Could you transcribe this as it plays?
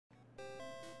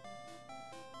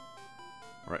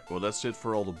Alright, well that's it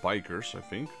for all the bikers, I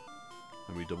think.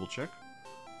 Let me double check.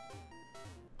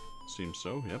 Seems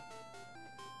so, yep.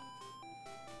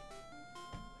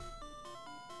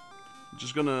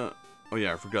 Just gonna... Oh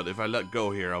yeah, I forgot. If I let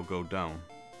go here, I'll go down.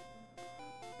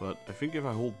 But I think if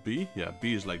I hold B... Yeah,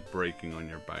 B is like braking on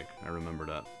your bike. I remember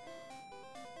that.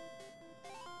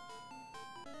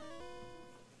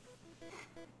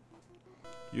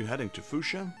 You heading to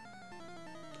Fuchsia?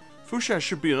 Fuchsia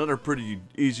should be another pretty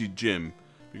easy gym.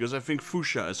 Because I think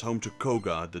Fuchsia is home to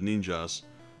Koga, the ninjas.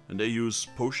 And they use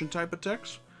potion type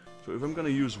attacks. So if I'm gonna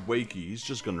use Wakey, he's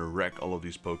just gonna wreck all of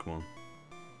these Pokemon.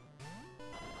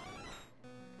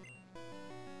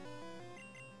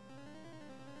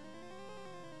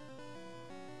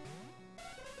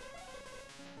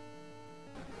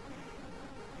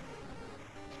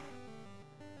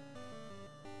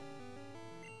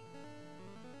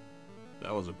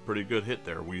 That was a pretty good hit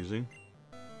there, Weezing.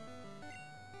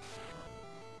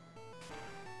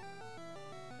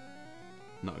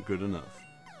 Not good enough.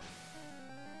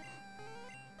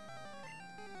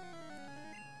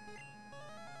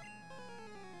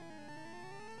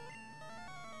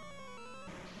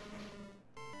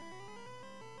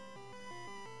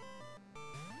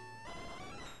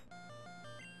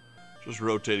 Just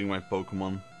rotating my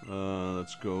Pokemon.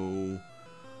 Let's go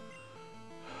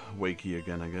Wakey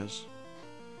again, I guess.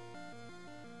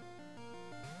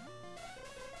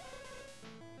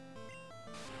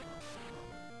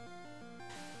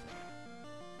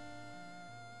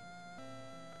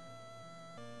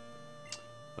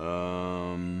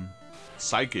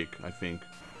 Psychic, I think.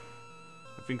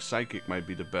 I think Psychic might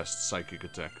be the best Psychic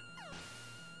attack.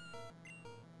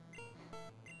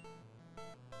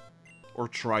 Or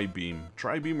Tri-Beam.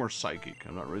 Tri-Beam or Psychic,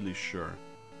 I'm not really sure.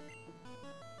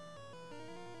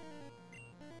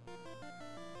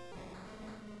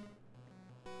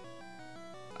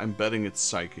 I'm betting it's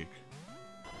Psychic.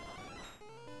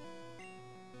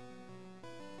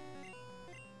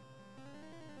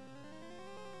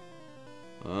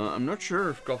 I'm not sure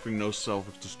if Coughing knows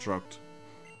self-destruct.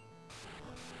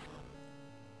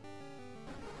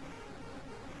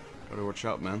 Gotta watch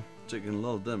out, man. Taking a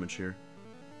lot of damage here.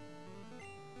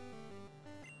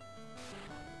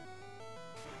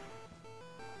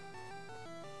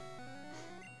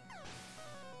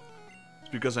 It's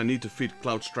because I need to feed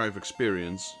Cloud Strife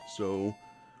experience, so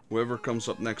whoever comes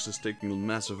up next is taking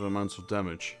massive amounts of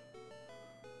damage.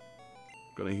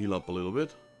 Gonna heal up a little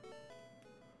bit.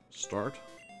 Start.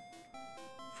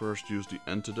 First use the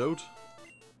antidote.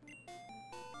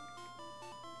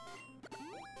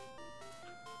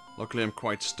 Luckily I'm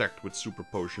quite stacked with super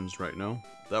potions right now.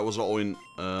 That was all in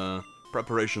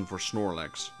preparation for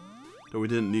Snorlax. Though we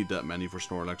didn't need that many for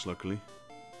Snorlax, luckily.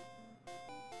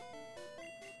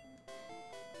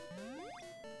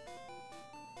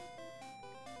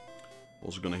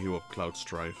 Also gonna heal up Cloud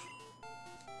Strife.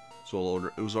 So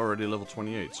it was already level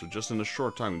 28, so just in a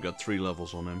short time we got 3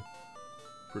 levels on him.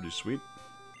 Pretty sweet.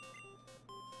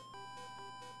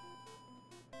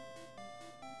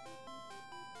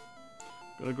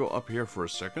 Gonna go up here for a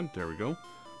second, there we go.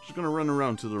 Just gonna run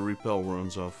around till the repel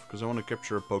runs off, because I want to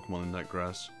capture a Pokemon in that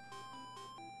grass.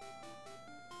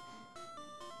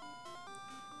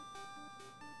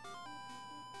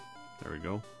 There we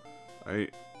go. I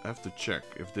have to check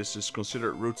if this is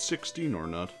considered Route 16 or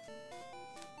not.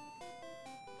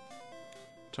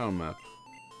 Town map.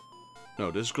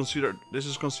 No, this is considered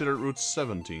Route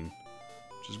 17,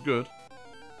 which is good.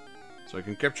 So I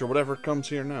can capture whatever comes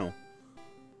here now.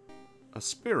 A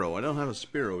Spearow. I don't have a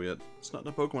Spearow yet. It's not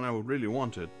the Pokemon I would really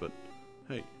wanted, but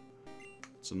hey,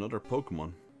 it's another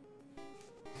Pokemon.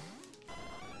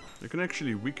 You can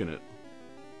actually weaken it.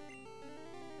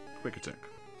 Quick attack.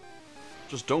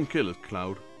 Just don't kill it,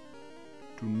 Cloud.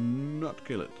 Do not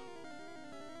kill it.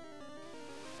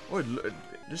 Oh,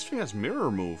 this thing has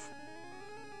Mirror Move.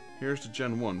 Here's the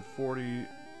Gen 1. 40...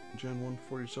 Gen 1,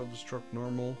 40 self-destruct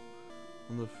normal.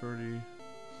 On the 30...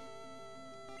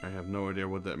 I have no idea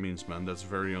what that means, man. That's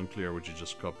very unclear what you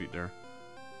just copied there.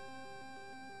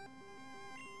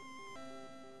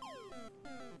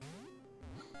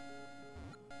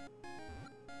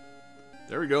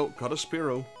 There we go. Caught a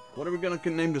Spearow. What are we gonna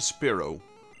name the Spearow?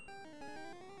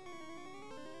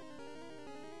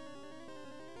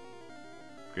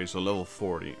 Okay, so level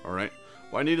 40. Alright.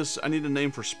 Well, I need a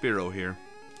name for Spearow here.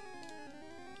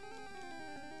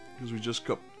 Because we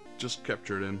just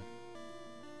captured him.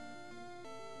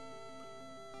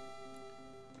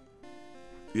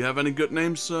 You have any good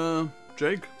names,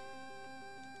 Jake?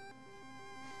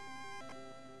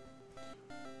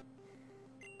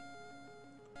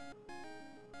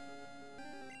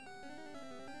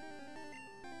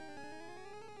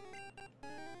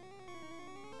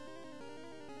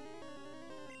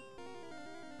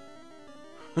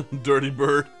 Dirty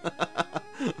bird.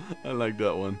 I like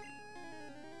that one.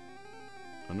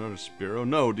 Another Spearow?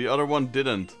 No, the other one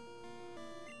didn't.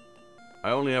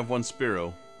 I only have one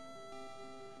Spearow.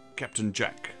 Captain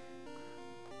Jack.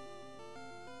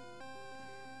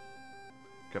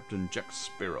 Captain Jack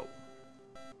Spearow.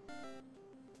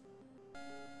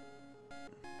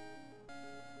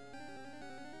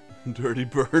 Dirty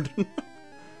bird.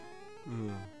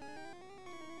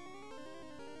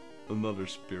 Another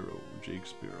Spearow. Jake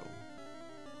Spearow.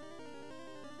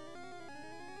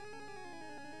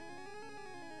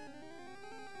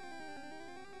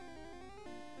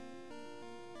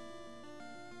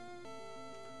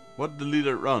 What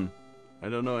deleted run? I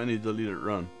don't know any deleted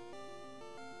run.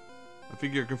 I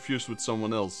think you're confused with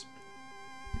someone else.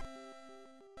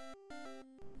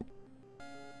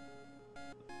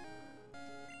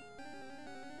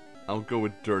 I'll go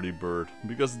with Dirty Bird.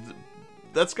 Because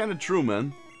that's kind of true,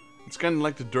 man. It's kind of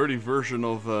like the dirty version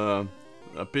of a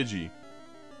Pidgey.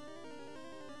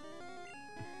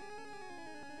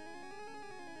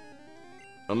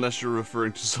 Unless you're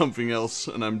referring to something else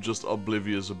and I'm just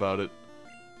oblivious about it.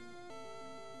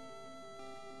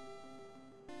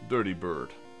 Dirty Bird.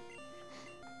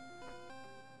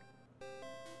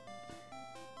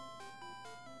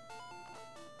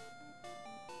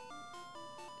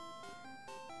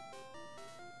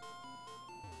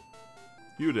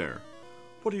 You there.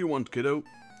 What do you want, kiddo?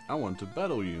 I want to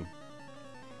battle you.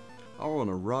 I want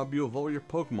to rob you of all your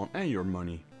Pokémon and your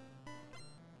money.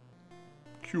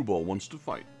 Cue-Ball wants to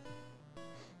fight.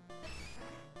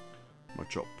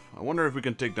 Machop. I wonder if we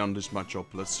can take down this Machop.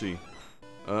 Let's see.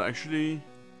 Actually...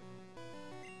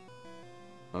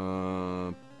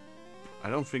 I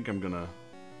don't think I'm gonna...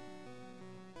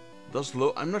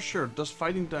 I'm not sure.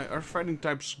 Are fighting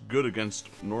types good against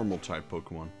normal type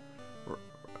Pokemon?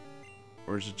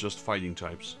 Or is it just fighting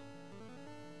types?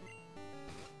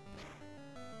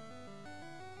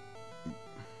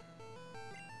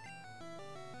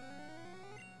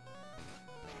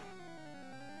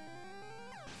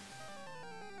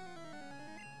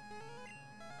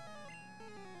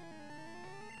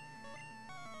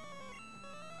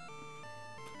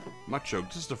 Machoke.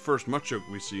 This is the first Machoke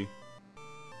we see.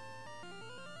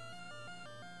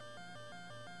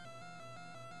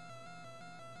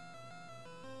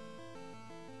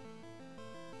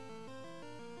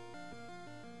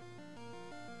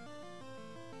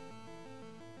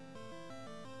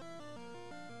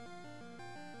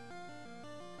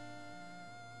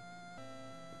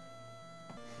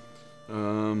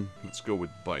 Let's go with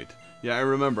Bite. Yeah, I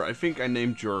remember. I think I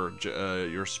named your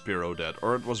Spearow that,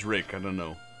 or it was Rick. I don't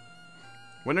know.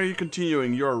 When are you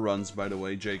continuing your runs, by the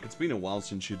way, Jake? It's been a while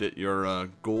since you did your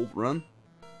gold run.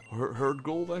 Herd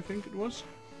gold, I think it was.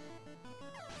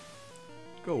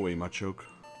 Go away, Machoke.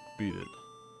 Beat it.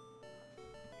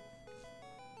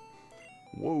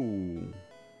 Whoa.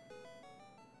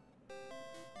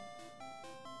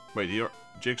 Wait,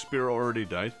 Jake Spearow already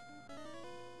died?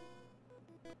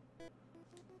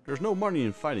 There's no money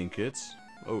in fighting, kids.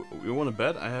 Oh, you want to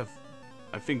bet? I have,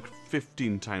 I think,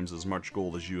 15 times as much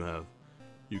gold as you have.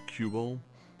 You Cue-Ball.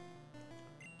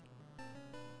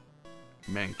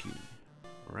 Mankey.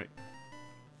 Alright.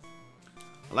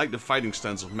 I like the fighting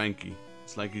stance of Mankey.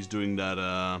 It's like he's doing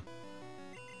that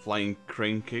flying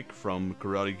crane kick from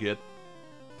Karate Kid.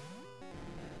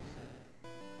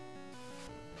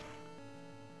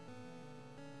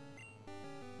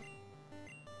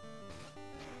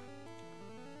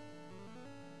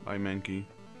 Bye, Mankey.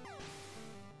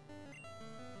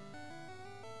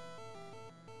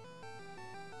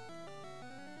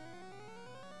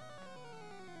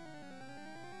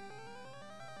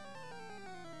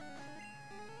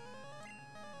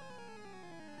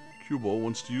 Cue-Ball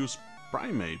wants to use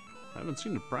Primeape. I haven't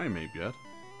seen the Primeape yet.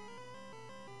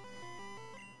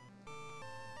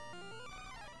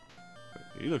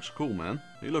 He looks cool, man.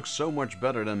 He looks so much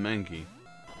better than Mankey.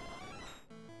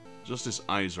 Just his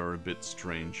eyes are a bit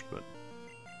strange, but...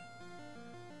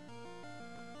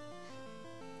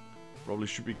 Probably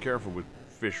should be careful with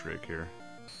Fishrick here.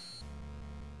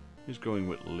 He's going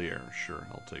with Leer. Sure,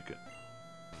 I'll take it.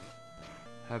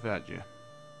 Have at you.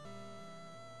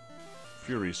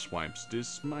 Fury swipes.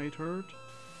 This might hurt.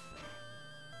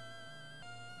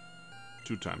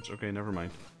 2 times. Okay, never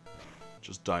mind.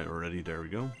 Just die already. There we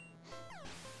go.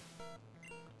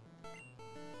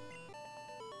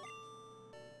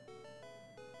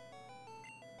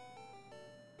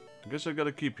 I guess I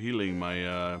gotta keep healing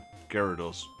my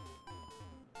Gyarados.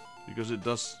 Because it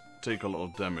does take a lot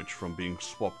of damage from being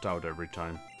swapped out every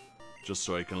time. Just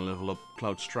so I can level up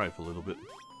Cloud Strife a little bit.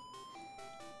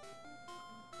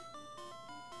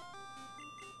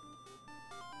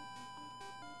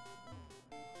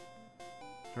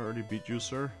 already beat you,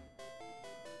 sir?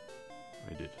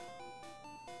 I did.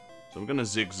 So I'm gonna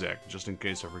zigzag, just in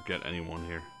case I forget anyone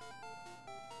here.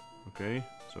 Okay,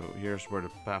 so here's where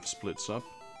the path splits up.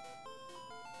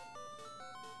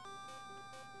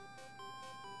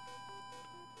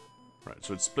 Right,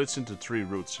 so it splits into 3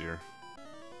 routes here.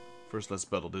 First, let's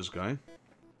battle this guy.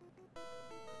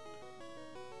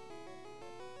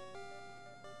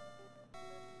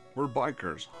 We're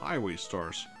bikers, highway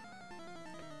stars.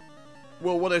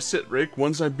 Well, what I said, Rick,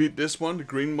 once I beat this one, the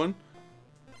green one,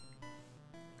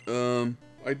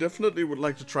 I definitely would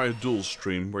like to try a dual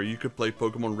stream, where you could play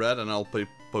Pokemon Red and I'll play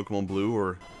Pokemon Blue,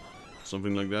 or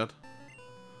something like that.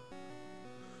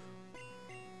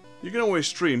 You can always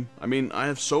stream. I mean, I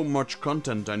have so much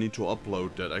content I need to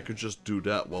upload that I could just do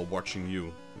that while watching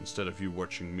you, instead of you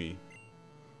watching me.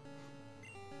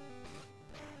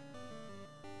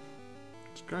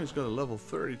 This guy's got a level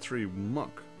 33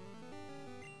 muck.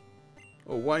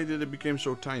 Oh, why did it become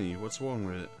so tiny? What's wrong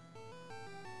with it?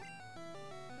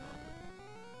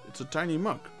 It's a tiny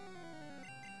muck.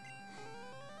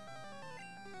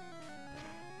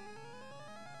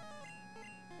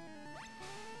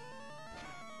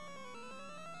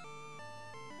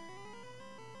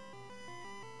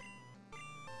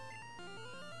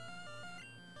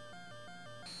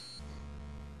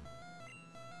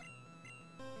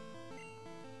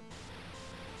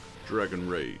 Dragon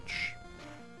Rage.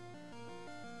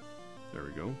 There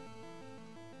we go.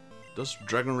 Does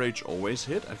Dragon Rage always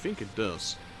hit? I think it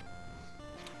does.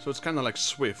 So it's kind of like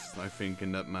Swift, I think,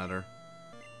 in that matter.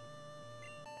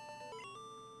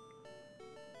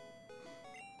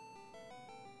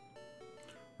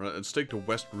 Right, let's take the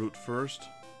west route first.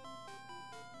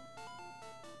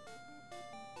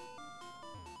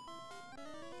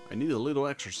 I need a little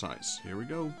exercise. Here we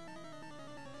go.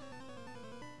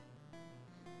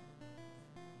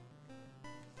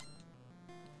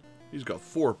 He's got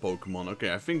 4 Pokemon.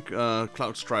 Okay, I think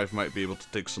Cloud Strife might be able to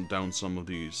take down some of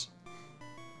these.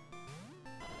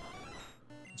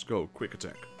 Let's go, quick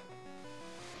attack.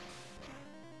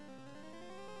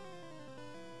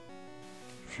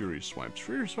 Fury Swipes.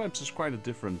 Fury Swipes is quite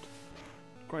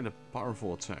a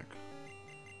powerful attack.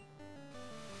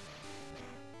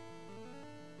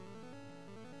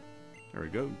 There we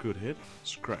go, good hit.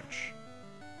 Scratch.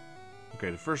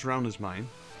 Okay, the first round is mine.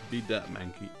 Beat that,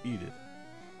 Mankey. Eat it.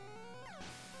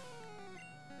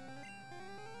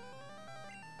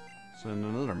 Send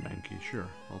another Mankey, sure,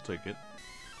 I'll take it.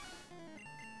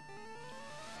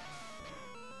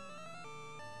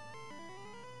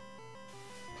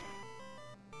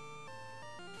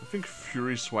 I think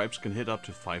Fury Swipes can hit up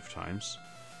to 5 times.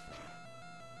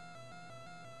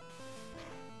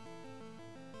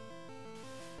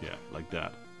 Yeah, like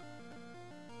that.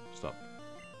 Stop.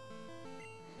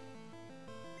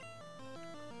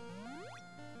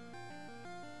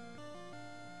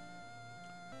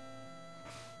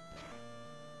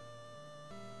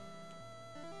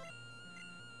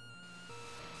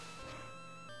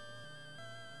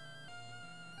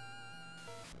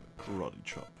 Karate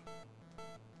Chop.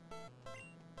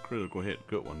 Critical hit,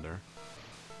 good one there.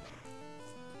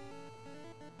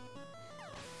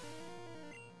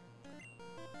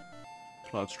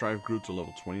 Cloud Strife grew to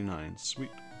level 29,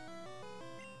 sweet.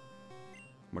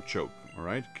 Machoke,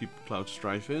 alright, keep Cloud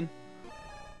Strife in.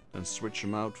 Then switch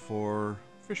him out for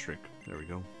Fishrick, there we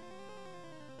go.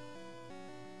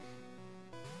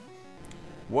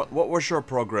 What was your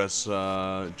progress,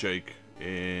 Jake,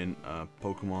 in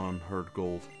Pokemon Herd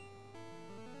Gold?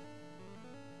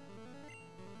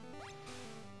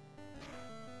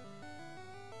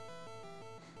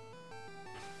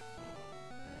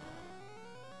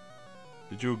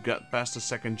 Did you get past the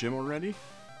 2nd gym already?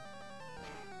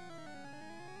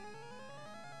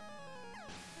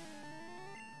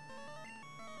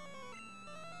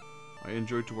 I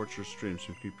enjoy to watch your streams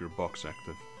and keep your box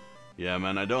active. Yeah,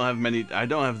 man, I don't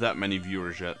have that many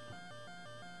viewers yet.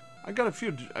 I got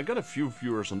a few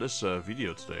viewers on this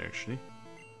video today, actually.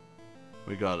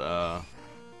 We got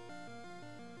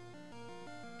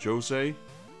Jose,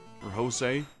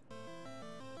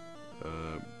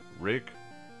 Rick,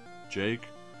 Jake,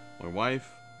 my wife.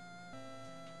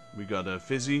 We got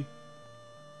Fizzy.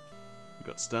 We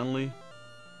got Stanley.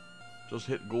 Just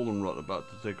hit Goldenrod, about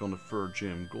to take on the 3rd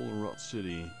gym. Goldenrod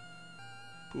City.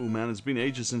 Ooh, man, it's been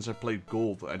ages since I played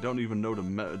Gold. I don't even know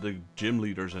the gym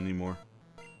leaders anymore.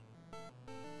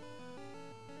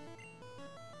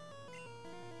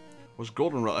 Was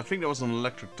Goldenrod? I think that was an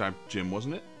electric type gym,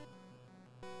 wasn't it?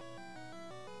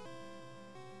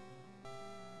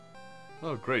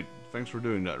 Oh, great. Thanks for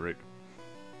doing that, Rick.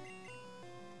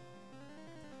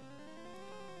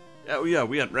 Oh yeah,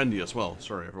 we had Randy as well.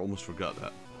 Sorry, I almost forgot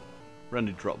that.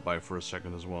 Randy dropped by for a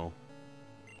second as well.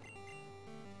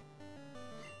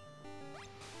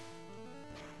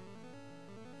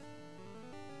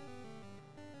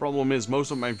 Problem is,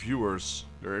 most of my viewers,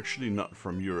 they're actually not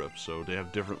from Europe, so they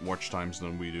have different watch times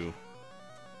than we do.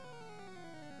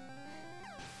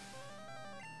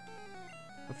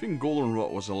 I think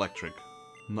Goldenrod was electric.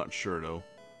 I'm not sure though.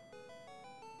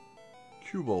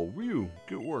 Cue ball, whew,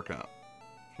 good workout.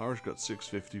 Flowers got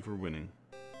 650 for winning.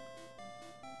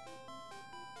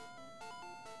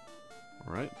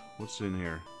 Alright, what's in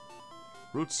here?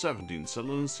 Route 17,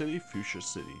 Sutherland City, Fuchsia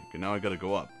City. Okay, now I gotta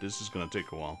go up. This is gonna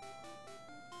take a while.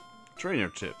 Trainer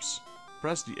tips.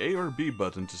 Press the A or B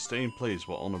button to stay in place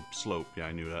while on a slope. Yeah,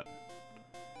 I knew that.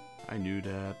 I knew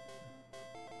that.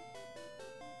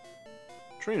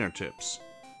 Trainer tips.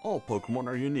 All Pokemon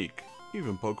are unique.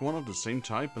 Even Pokemon of the same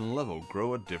type and level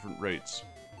grow at different rates.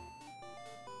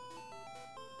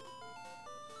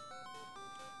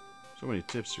 So many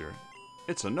tips here.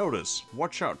 It's a notice.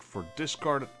 Watch out for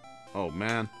discarded... Oh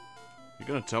man. You're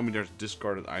gonna tell me there's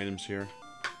discarded items here?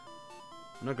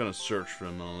 I'm not gonna search for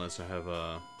them unless I have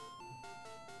an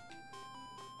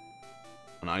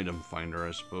item finder,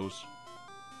 I suppose.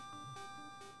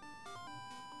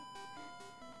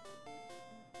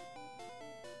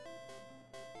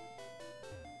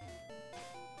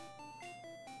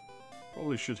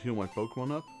 Probably should heal my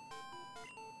Pokemon up.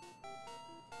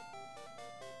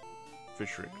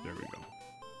 Fishrick, there we go.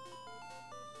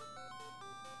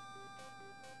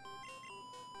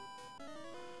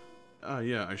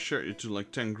 Yeah, I shared you to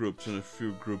like 10 groups and a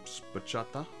few groups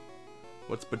bachata.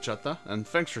 What's bachata? And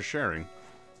thanks for sharing.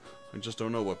 I just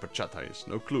don't know what bachata is.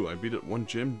 No clue. I beat at one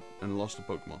gym and lost a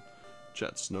Pokemon.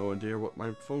 Chat's no idea what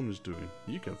my phone is doing.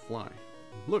 You can fly.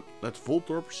 Look, that's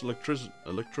Voltorp's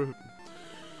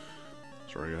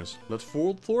Sorry guys. Let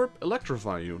Voltorp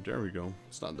electrify you. There we go.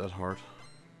 It's not that hard.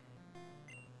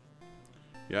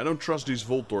 Yeah, I don't trust these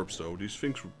Voltorps though. These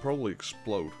things would probably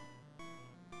explode.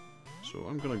 So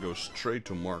I'm gonna go straight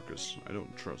to Marcus. I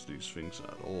don't trust these things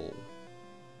at all.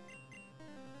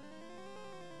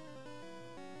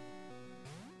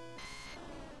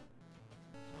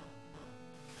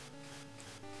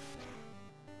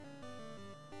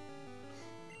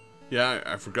 Yeah,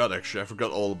 I forgot actually. I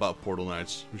forgot all about Portal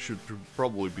Knights. We should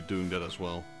probably be doing that as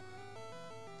well.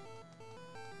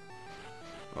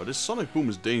 Oh, this Sonic Boom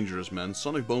is dangerous, man.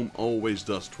 Sonic Boom always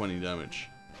does 20 damage.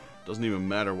 Doesn't even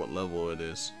matter what level it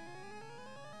is.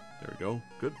 There we go.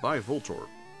 Goodbye, Voltorb.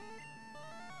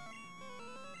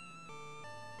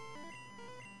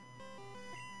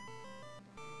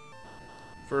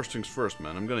 First things first,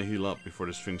 man. I'm gonna heal up before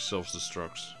this thing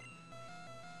self-destructs.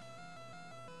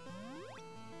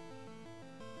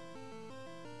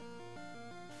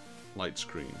 Light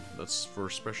screen. That's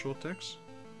for special attacks?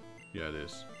 Yeah, it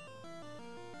is.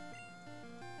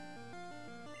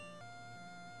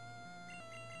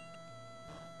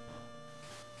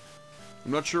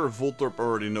 I'm not sure if Voltorb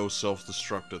already knows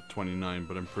self-destruct at 29,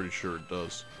 but I'm pretty sure it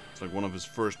does. It's like one of his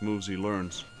first moves he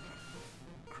learns.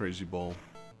 Crazy ball.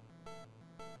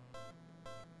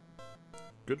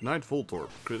 Good night, Voltorb.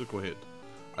 Critical hit.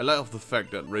 I love the fact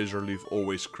that Razor Leaf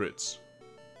always crits.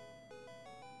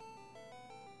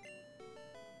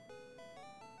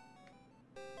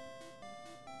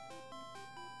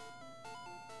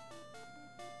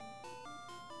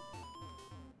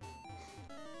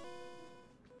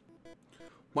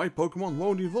 My Pokemon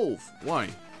won't evolve. Why?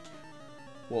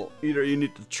 Well, either you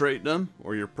need to trade them,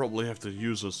 or you probably have to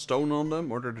use a stone on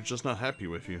them, or they're just not happy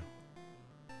with you.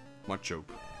 Machoke.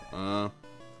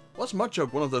 Was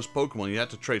Machoke one of those Pokemon you had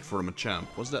to trade for a Machamp?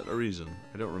 Was that the reason?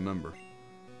 I don't remember.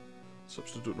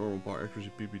 Substitute normal power,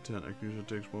 accuracy PP10. Accuracy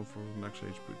takes 1 for max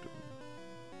HP.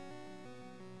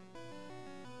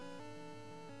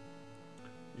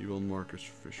 Evil Marcus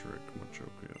Fishrick.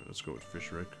 Machoke. Yeah, let's go with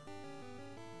Fishrick.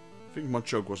 I think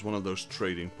Machoke was one of those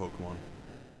trading Pokemon.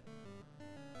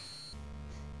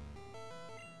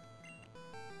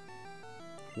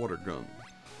 Water Gun.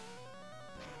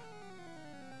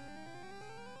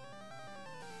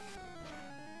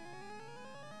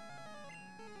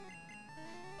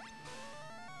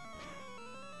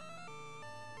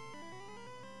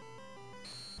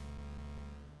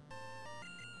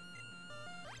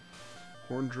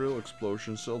 Horn Drill,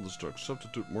 Explosion, Self-Destruct.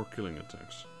 Substitute more killing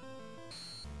attacks.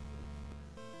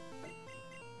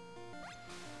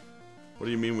 What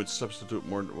do you mean with substitute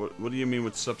more? What do you mean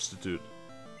with substitute?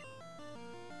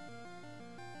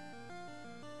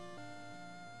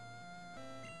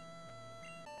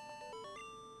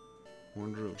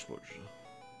 Horn Drill, Explosion.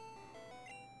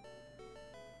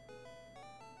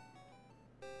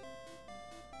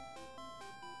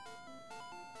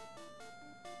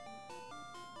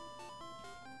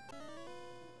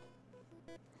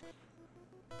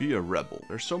 Be a rebel.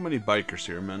 There's so many bikers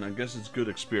here, man. I guess it's good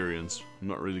experience. I'm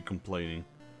not really complaining.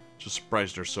 Just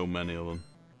surprised there's so many of them.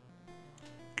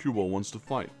 Cuball wants to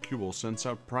fight. Cuball sends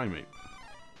out Primate.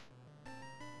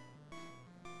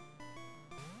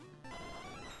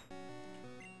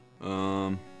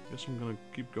 Guess I'm gonna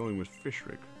keep going with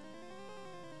Fishrick.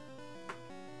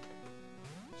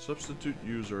 Substitute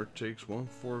user takes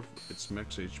 1/4 its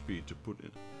max HP to put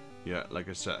in. Yeah, like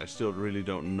I said, I still really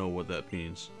don't know what that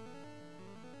means.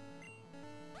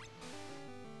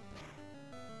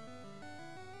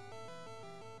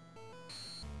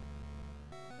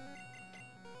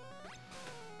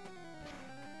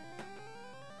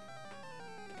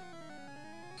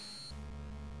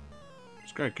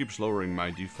 This guy keeps lowering my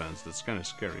defense. That's kind of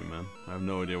scary, man. I have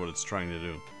no idea what it's trying to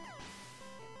do.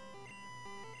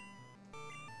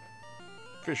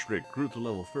 Fishrick grew to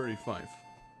level 35.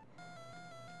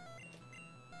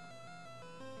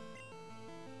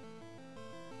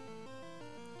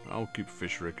 I'll keep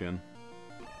Fishrick in.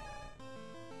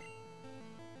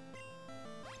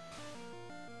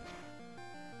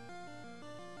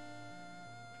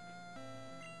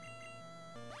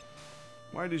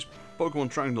 Why are these Pokemon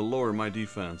trying to lower my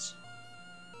defense?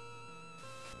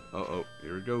 Uh-oh,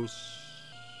 here it goes.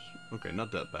 Okay,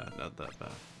 not that bad, not that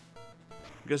bad.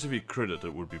 I guess if he critted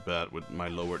it would be bad with my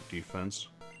lowered defense.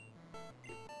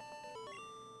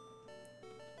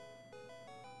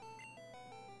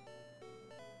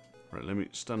 Right, let me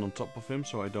stand on top of him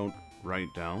so I don't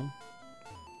ride down.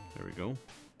 There we go.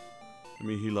 Let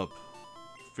me heal up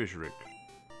Fishrick.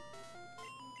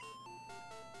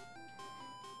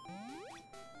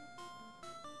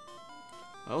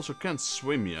 I also can't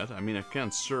swim yet. I mean, I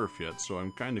can't surf yet, so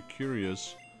I'm kind of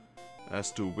curious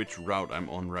as to which route I'm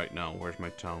on right now. Where's my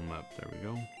town map? There we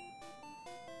go.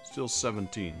 Still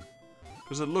 17.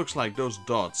 Because it looks like those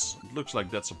dots, it looks like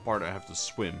that's a part I have to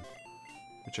swim.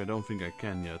 Which I don't think I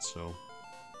can yet, so...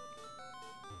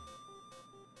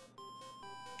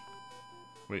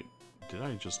 Wait, did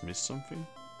I just miss something?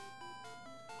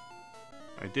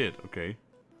 I did, okay.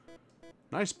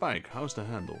 Nice bike, how's the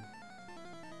handle?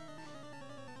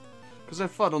 Because I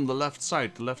thought on the left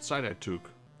side I took,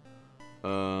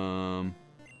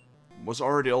 was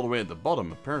already all the way at the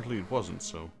bottom. Apparently it wasn't,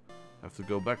 so I have to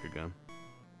go back again.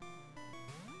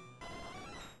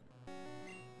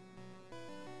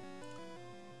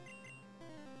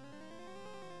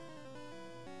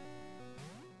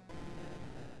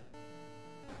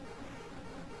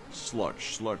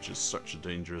 Sludge. Sludge is such a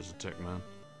dangerous attack, man.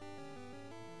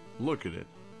 Look at it.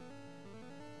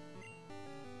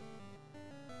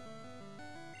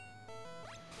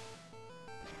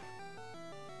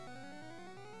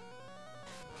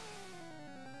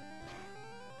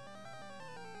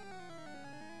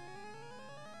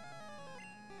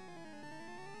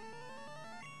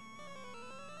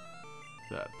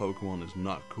 That Pokemon is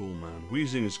not cool, man.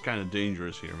 Weezing is kind of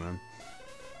dangerous here, man.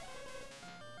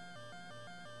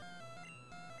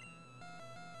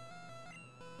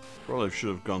 Probably should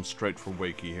have gone straight for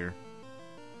Wakey here.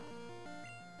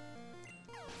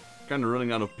 Kinda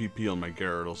running out of PP on my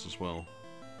Gyarados as well.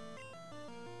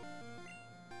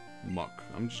 Muck.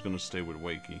 I'm just gonna stay with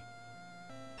Wakey.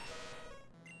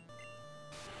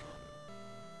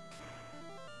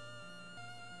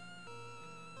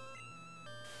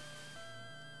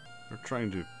 They're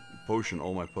trying to potion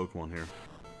all my Pokemon here.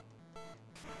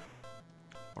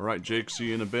 Alright, Jake, see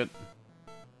you in a bit.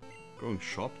 Going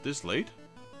shop this late?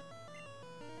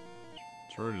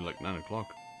 It's already like 9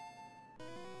 o'clock.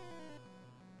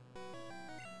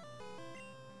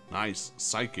 Nice.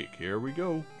 Psychic. Here we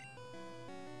go.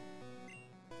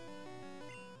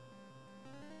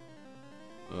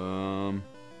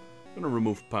 Gonna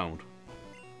remove Pound.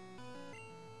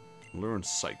 Learn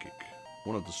Psychic.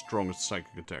 One of the strongest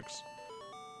psychic attacks.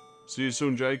 See you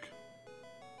soon, Jake.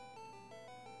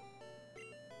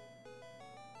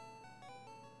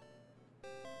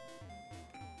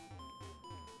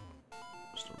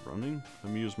 Stop running.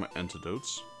 Let me use my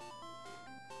antidotes.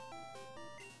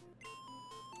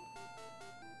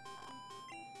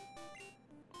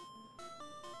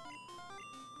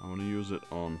 I want to use it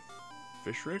on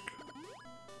Fishrick.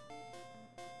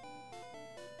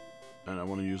 And I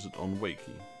want to use it on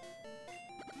Wakey.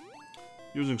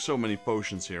 Using so many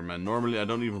potions here, man. Normally I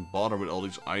don't even bother with all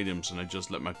these items and I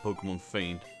just let my Pokemon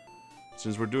faint.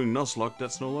 Since we're doing Nuzlocke,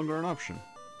 that's no longer an option.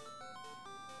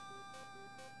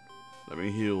 Let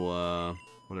me heal,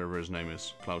 whatever his name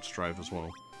is, Cloud Strife as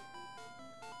well.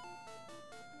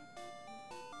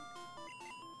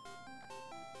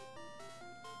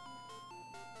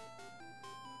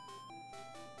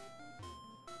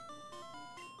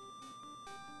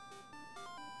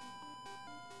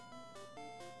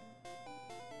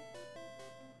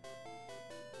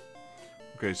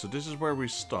 Okay, so this is where we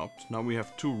stopped. Now we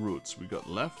have two routes. We got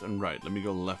left and right. Let me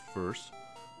go left first.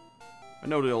 I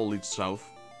know they all lead south.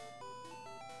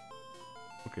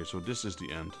 Okay, so this is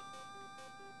the end.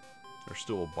 There's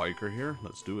still a biker here.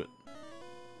 Let's do it.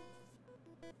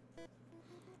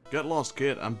 Get lost,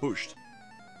 kid. I'm bushed.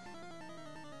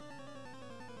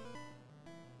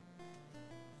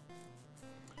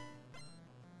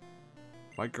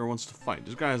 Biker wants to fight.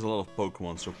 This guy has a lot of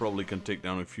Pokemon, so probably can take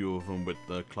down a few of them with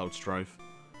Cloud Strife.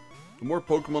 The more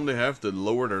Pokemon they have, the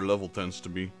lower their level tends to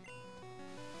be.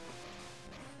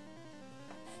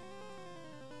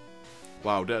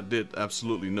 Wow, that did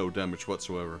absolutely no damage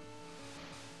whatsoever.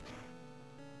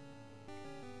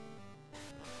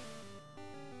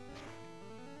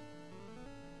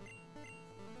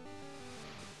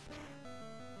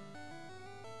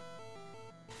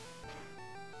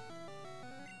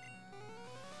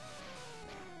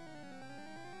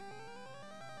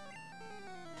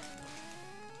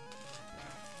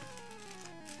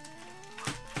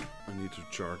 I need to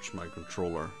charge my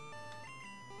controller.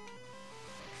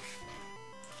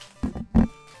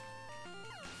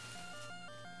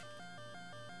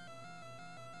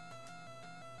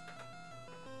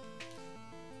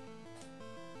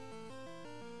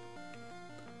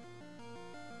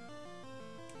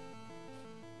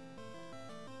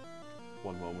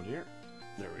 One moment here.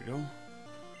 There we go.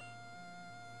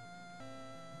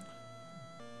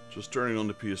 Just turning on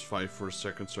the PS5 for a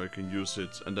second so I can use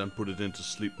it and then put it into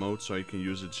sleep mode so I can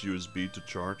use its USB to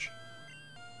charge.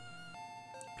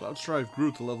 Cloud Strife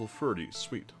grew to level 30.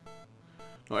 Sweet.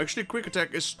 No, actually Quick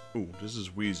Attack is... Ooh, this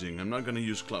is Wheezing. I'm not gonna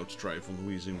use Cloud Strife on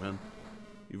Wheezing, man.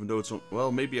 Even though it's on...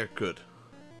 Well, maybe I could.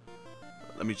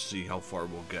 Let me see how far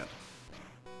we'll get.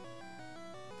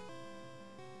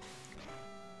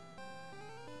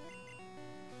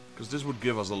 Because this would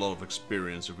give us a lot of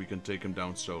experience if we can take him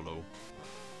down solo.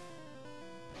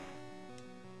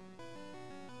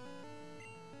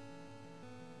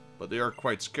 But they are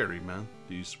quite scary, man,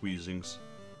 these Weezings.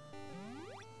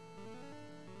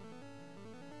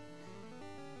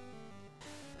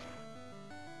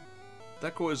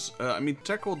 Tackle is... I mean,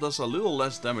 Tackle does a little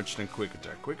less damage than Quick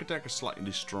Attack. Quick Attack is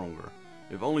slightly stronger,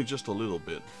 if only just a little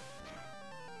bit.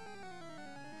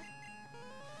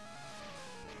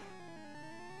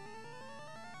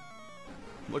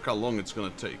 Look how long it's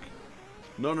gonna take.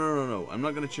 No, no, no, no. I'm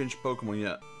not gonna change Pokemon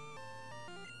yet.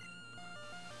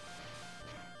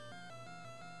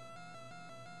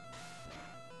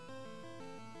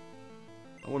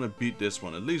 I want to beat this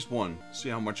one. At least one. See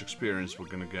how much experience we're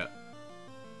gonna get.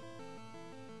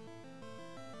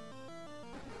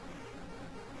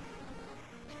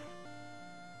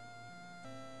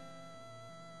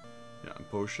 Yeah, and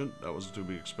Potion. That was to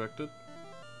be expected.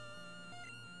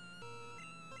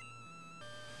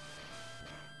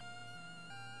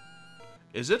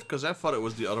 Is it? Because I thought it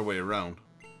was the other way around.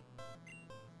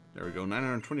 There we go,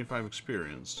 925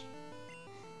 experience.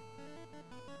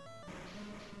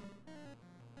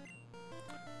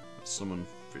 Let's summon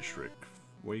Fishrick.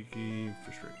 Wakey,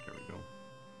 Fishrick, there we go.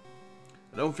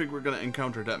 I don't think we're gonna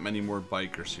encounter that many more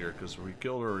bikers here, because we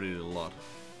killed already a lot.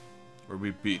 Or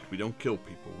we beat. We don't kill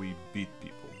people, we beat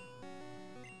people.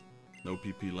 No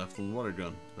PP left on Water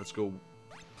Gun. Let's go.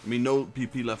 I mean, no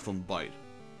PP left on Bite.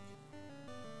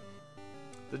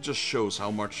 That just shows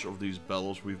how much of these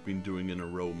battles we've been doing in a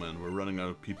row, man. We're running out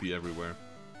of PP everywhere.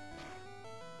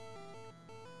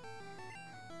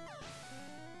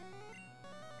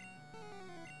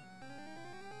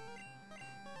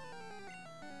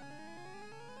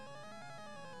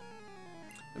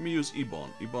 Let me use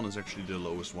Ebon. Ebon is actually the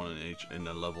lowest one in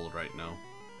the level right now.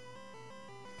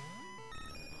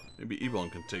 Maybe Ebon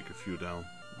can take a few down.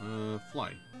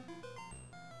 Fly.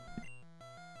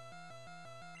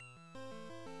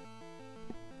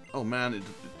 Oh man, it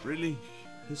really?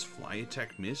 His fly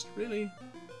attack missed? Really?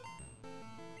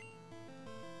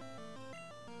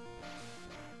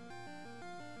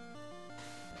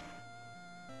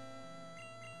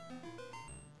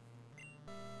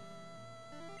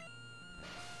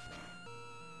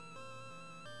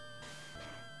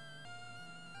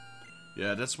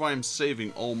 Yeah, that's why I'm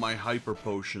saving all my hyper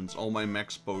potions, all my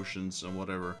max potions and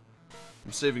whatever.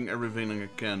 I'm saving everything I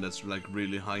can that's like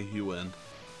really high heal end.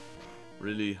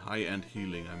 Really high-end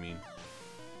healing, I mean.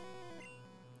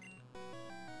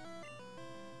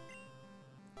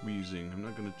 Wheezing. I'm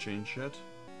not gonna change yet.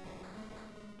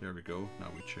 There we go. Now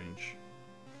we change.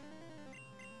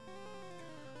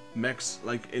 Max,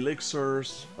 like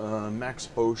elixirs, max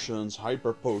potions,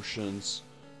 hyper potions.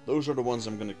 Those are the ones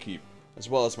I'm gonna keep. As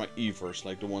well as my Evers,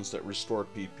 like the ones that restore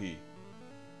PP.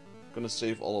 I'm gonna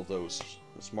save all of those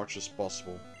as much as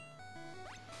possible.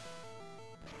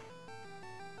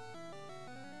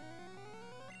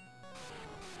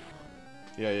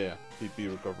 Yeah.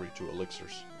 PP recovery to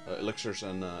elixirs. Elixirs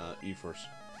and ethers.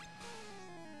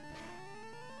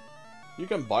 You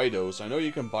can buy those. I know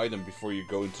you can buy them before you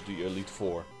go into the Elite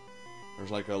Four. There's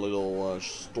like a little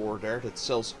store there that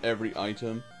sells every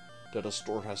item that a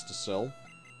store has to sell.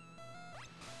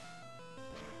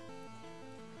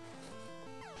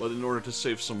 But in order to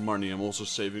save some money, I'm also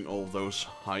saving all those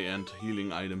high-end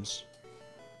healing items.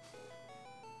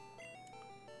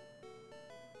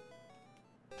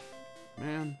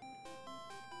 Man,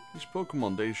 these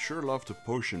Pokemon, they sure love to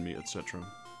potion me, etc.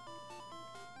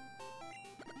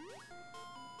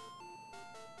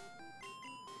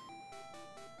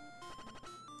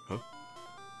 Huh?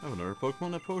 I have another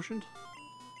Pokemon that potioned?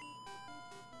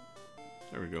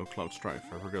 There we go, Cloud Strife.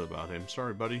 I forgot about him.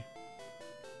 Sorry, buddy.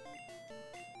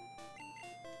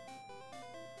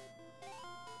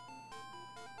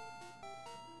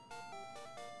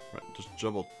 Right, just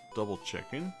double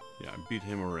checking. Yeah, I beat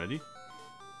him already.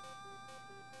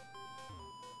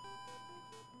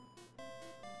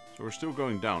 So we're still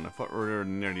going down. I thought we were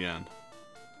near the end.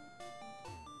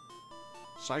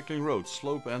 Cycling road,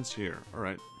 slope ends here.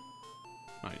 Alright.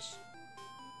 Nice.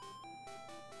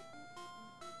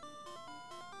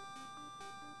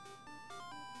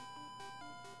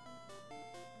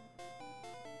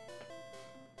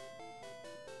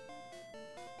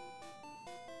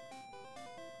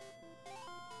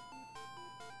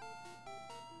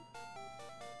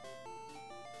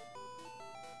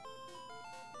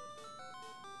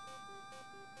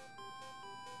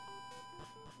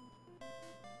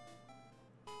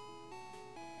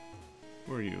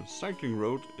 Where are you? Cycling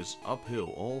road is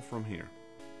uphill all from here.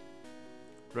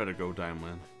 Rather go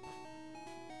downland.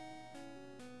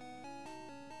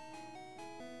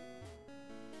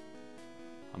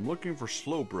 I'm looking for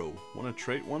Slowbro. Wanna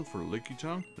trade one for Licky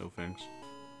Tongue? No thanks.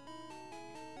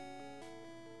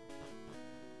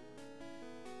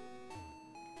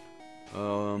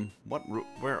 What route?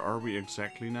 Where are we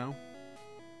exactly now?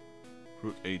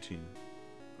 Route 18.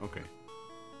 Okay.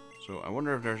 So I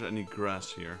wonder if there's any grass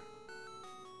here.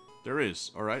 There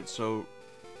is. Alright, so...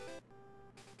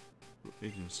 Route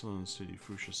 18, Southern City,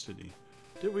 Fuchsia City.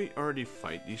 Did we already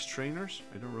fight these trainers?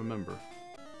 I don't remember.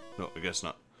 No, I guess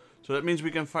not. So that means we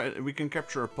can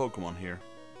capture a Pokemon here.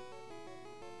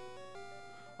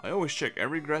 I always check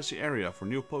every grassy area for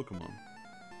new Pokemon.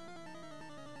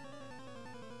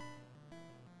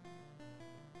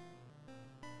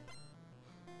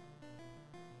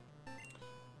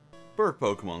 Bird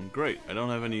Pokemon, great. I don't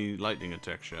have any lightning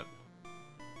attacks yet.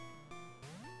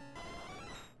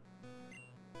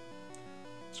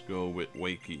 Let's go with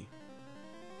Wakey.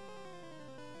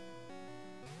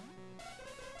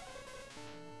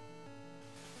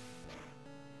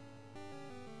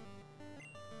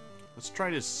 Let's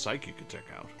try this Psychic attack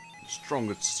out. The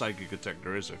strongest Psychic attack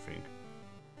there is, I think.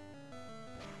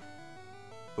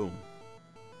 Boom.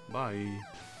 Bye.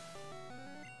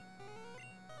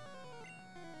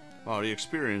 Wow, the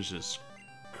experience is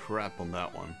crap on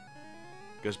that one.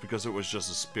 Guess because it was just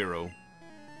a Spearow.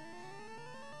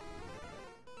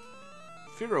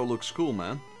 Fearow looks cool,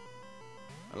 man.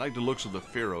 I like the looks of the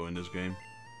Fearow in this game.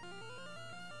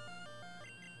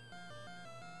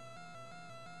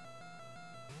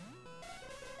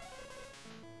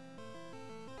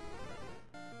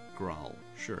 Growl.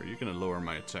 Sure, you're gonna lower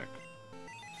my attack.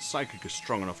 Psychic is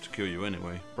strong enough to kill you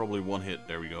anyway. Probably one hit.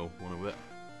 There we go. One of it.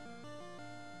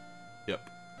 Yep.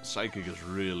 Psychic is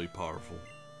really powerful.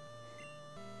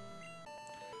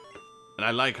 And I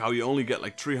like how you only get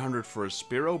like 300 for a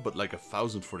Spearow, but like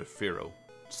 1,000 for the Fearow.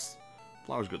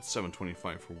 Flowers got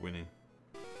 725 for winning.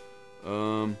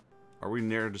 Are we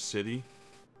near the city?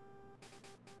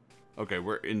 Okay,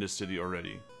 we're in the city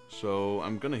already. So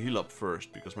I'm gonna heal up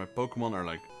first, because my Pokemon are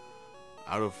like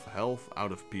out of health,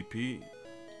 out of PP,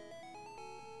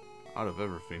 out of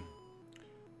everything.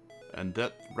 And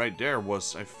that right there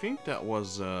was, I think that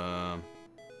was, I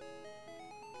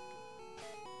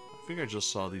think I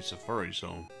just saw the Safari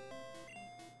Zone.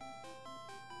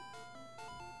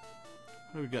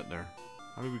 How do we get there?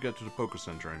 How do we get to the Poké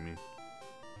Center, I mean?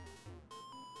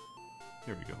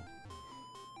 Here we go.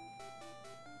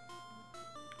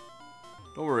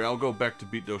 Don't worry, I'll go back to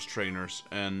beat those trainers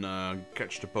and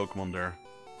catch the Pokemon there.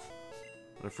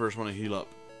 But I first want to heal up.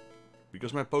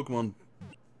 Because my Pokemon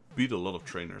beat a lot of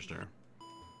trainers there.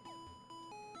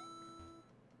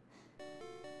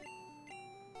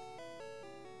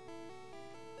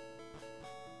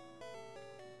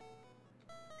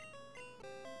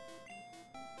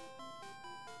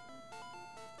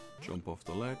 Jump off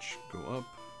the ledge, go up,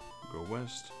 go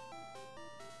west.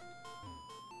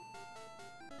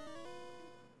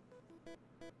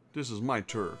 This is my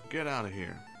turf, get out of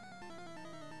here.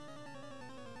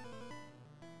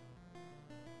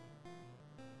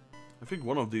 I think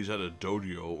one of these had a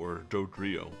Dodio or a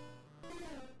Dodrio.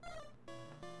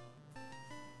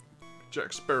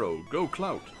 Jack Sparrow, go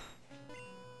Clout!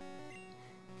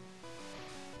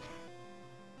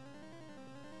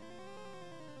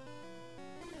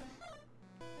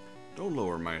 Don't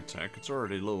lower my attack, it's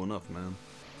already low enough, man.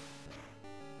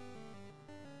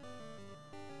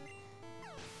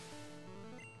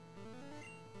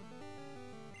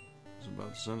 It's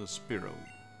about to send a Spearow.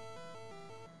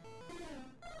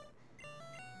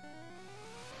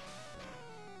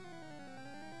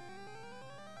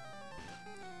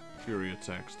 Fury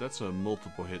attacks. That's a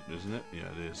multiple hit, isn't it? Yeah,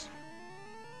 it is.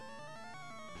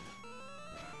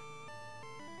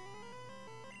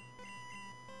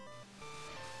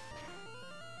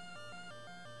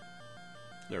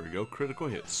 There we go. Critical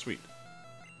hit. Sweet.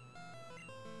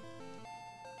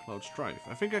 Cloud Strife.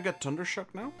 I think I get Thundershock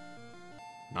now?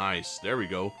 Nice. There we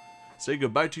go. Say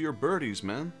goodbye to your birdies,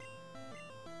 man.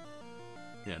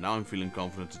 Yeah, now I'm feeling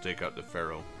confident to take out the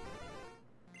Pharaoh.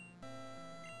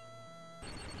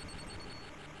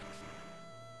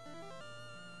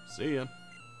 See ya.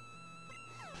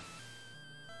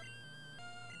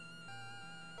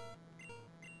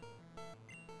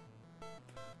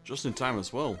 Just in time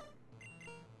as well.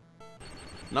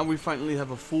 Now we finally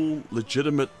have a full,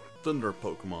 legitimate Thunder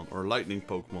Pokemon, or Lightning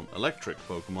Pokemon, Electric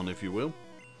Pokemon if you will.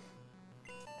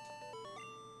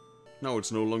 Now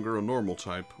it's no longer a normal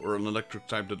type, or an electric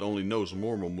type that only knows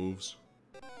normal moves.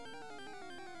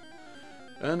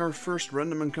 And our first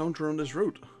random encounter on this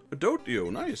route. A Dodio,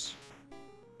 nice!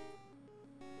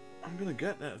 I'm gonna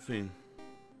get that thing.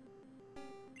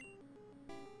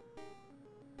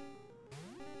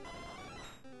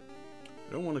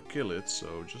 I don't want to kill it,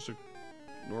 so just a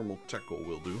normal tackle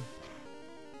will do.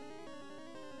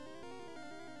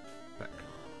 Peck.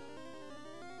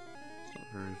 It's not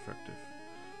very effective.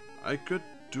 I could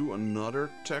do another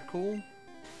tackle.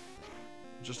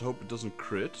 Just hope it doesn't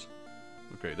crit.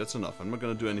 Okay, that's enough. I'm not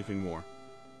gonna do anything more.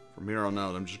 From here on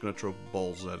out, I'm just gonna throw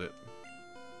balls at it.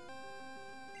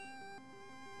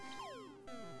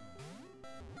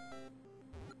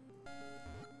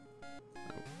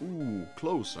 Ooh,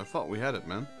 close. I thought we had it,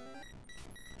 man.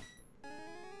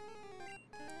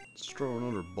 Let's throw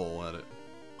another ball at it.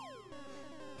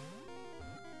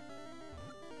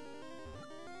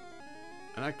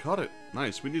 And I caught it.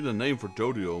 Nice. We need a name for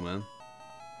Dodio, man.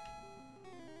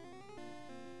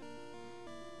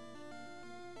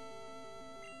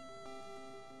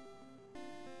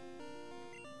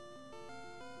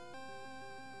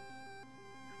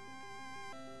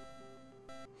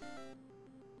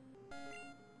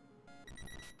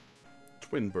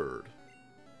 Twin Bird.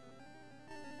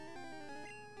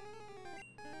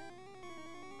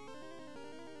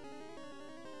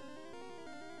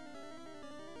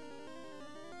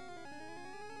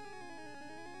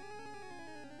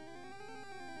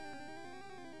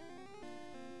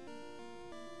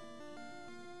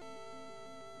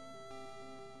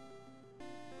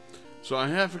 So I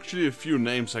have actually a few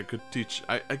names I could teach.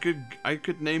 I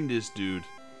could name this dude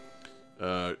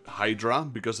Hydra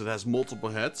because it has multiple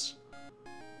heads.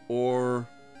 Or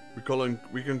we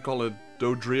can call it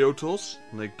Dodriotos,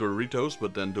 like Doritos,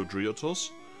 but then Dodriotos.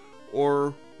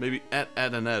 Or maybe Ed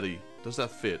and Eddie. Does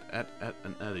that fit? Ed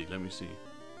and Eddie. Let me see.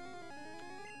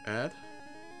 Ed.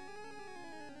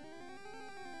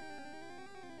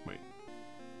 Wait.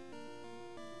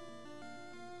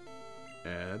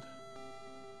 Ed.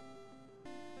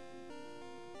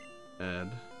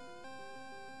 Ed.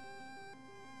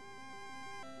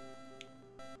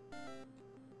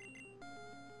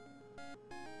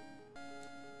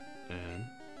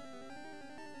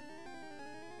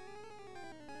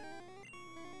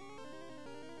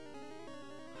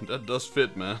 That does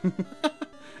fit, man.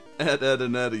 Ed,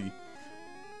 and Eddie.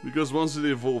 Because once it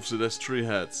evolves, it has 3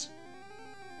 heads.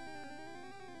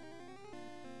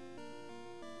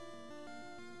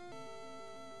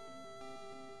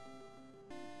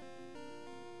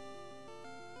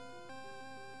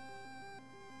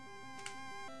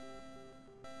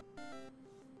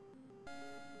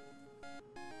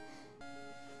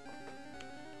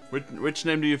 Which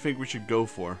name do you think we should go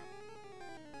for?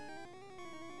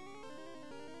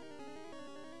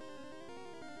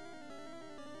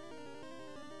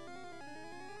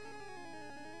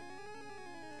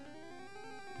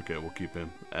 Okay, we'll keep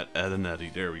him. Ed and Eddie,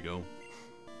 there we go.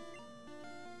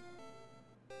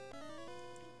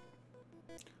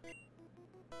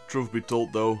 Truth be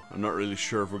told though, I'm not really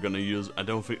sure if we're gonna use... I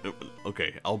don't think...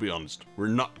 Okay, I'll be honest. We're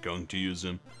not going to use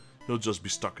him. He'll just be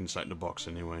stuck inside the box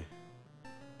anyway.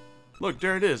 Look,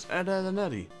 there it is. Ed and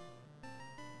Eddie.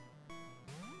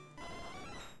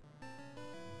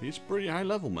 He's pretty high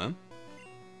level, man.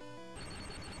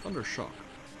 Thunder Shock.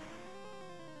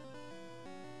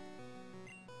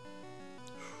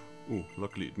 Ooh,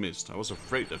 luckily it missed. I was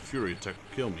afraid that Fury attack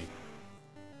would kill me.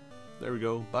 There we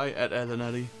go. Bye, Ed and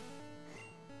Eddie.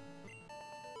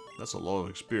 That's a lot of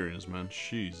experience, man.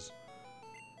 Jeez.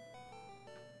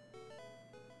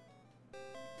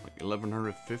 Like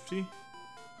 1150?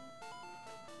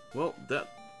 Well, that...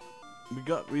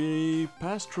 We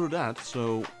passed through that,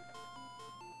 so...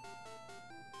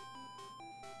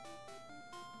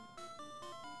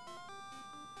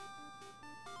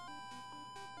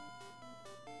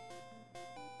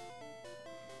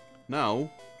 Now,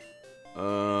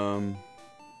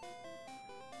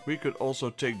 we could also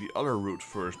take the other route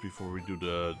first before we do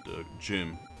the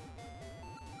gym.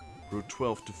 Route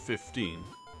 12 to 15.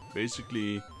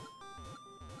 Basically,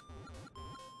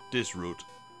 this route.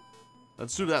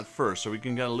 Let's do that first so we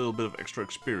can get a little bit of extra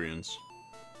experience.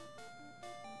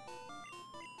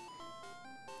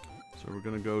 So we're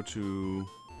gonna go to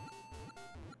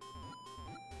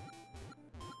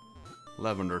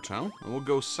Lavender Town, and we'll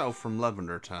go south from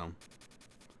Lavender Town.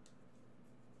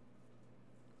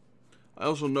 I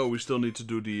also know we still need to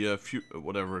do the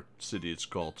whatever city it's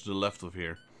called to the left of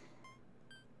here.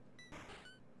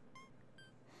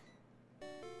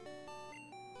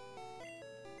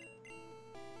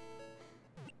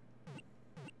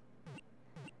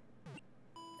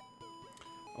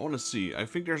 I want to see. I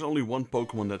think there's only one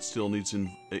Pokemon that still needs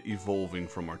evolving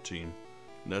from our team.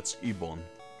 And that's Ebon.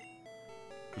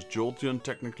 Because Jolteon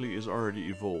technically is already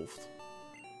evolved.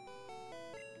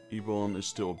 Ebon is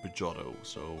still a Pidgeotto.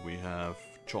 So we have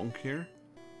Chonk here.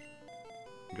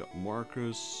 We got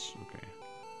Marcus. Okay.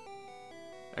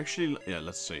 Actually, yeah,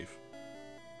 let's save.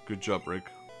 Good job, Rick.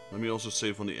 Let me also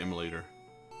save on the emulator.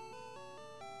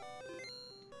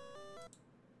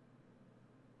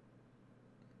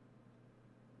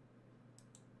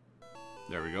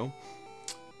 There we go.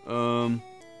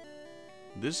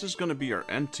 This is gonna be our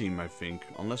end team, I think,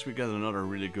 unless we get another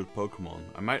really good Pokemon.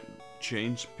 I might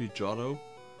change Pidgeotto.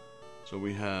 So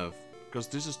we have, because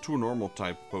this is two normal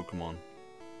type Pokemon.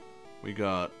 We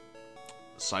got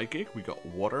Psychic, we got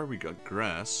Water, we got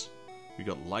Grass, we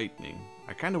got Lightning.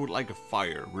 I kind of would like a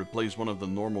Fire, replace one of the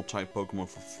normal type Pokemon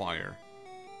for Fire.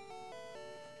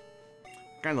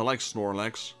 Kind of like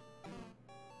Snorlax.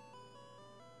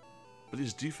 But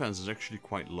his defense is actually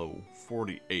quite low.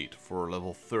 48 for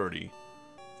level 30.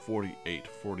 48,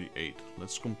 48.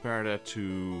 Let's compare that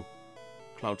to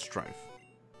Cloud Strife.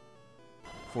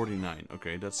 49.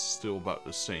 Okay, that's still about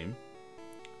the same.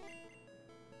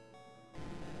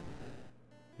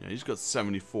 Yeah, he's got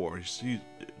 74. The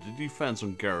defense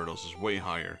on Gyarados is way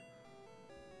higher.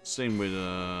 Same with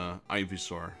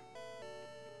Ivysaur.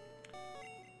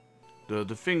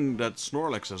 The thing that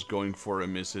Snorlax has going for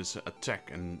him is his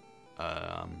attack and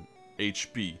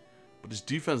HP, but his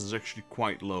defense is actually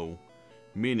quite low,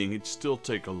 meaning he'd still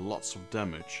take a lots of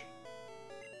damage.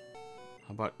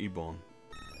 How about Ebon?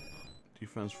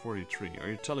 Defense 43. Are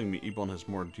you telling me Ebon has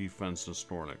more defense than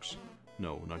Snorlax?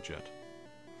 No, not yet.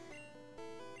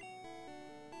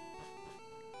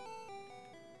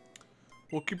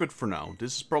 We'll keep it for now.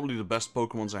 This is probably the best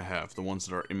Pokemons I have, the ones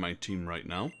that are in my team right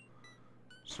now.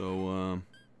 So,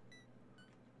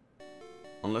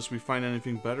 unless we find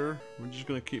anything better, we're just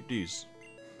gonna keep these.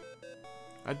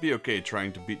 I'd be okay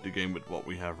trying to beat the game with what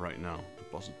we have right now.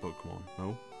 Deposit Pokemon,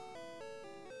 no?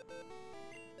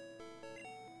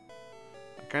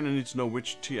 I kinda need to know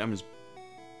which TM is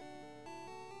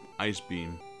Ice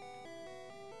Beam.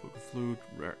 Pokeflute,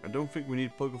 rare. I don't think we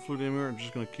need Pokeflute anymore, I'm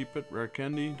just gonna keep it. Rare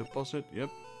Candy, deposit,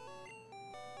 yep.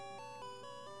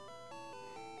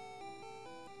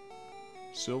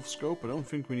 Sylph Scope, I don't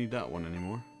think we need that one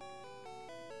anymore.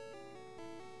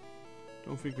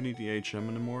 Don't think we need the HM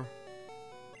anymore.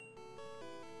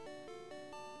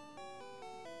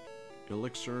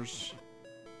 Elixirs.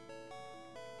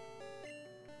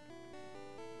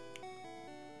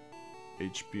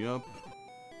 HP up.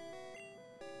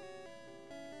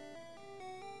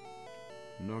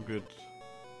 Nugget.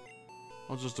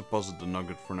 I'll just deposit the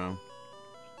Nugget for now.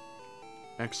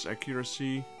 X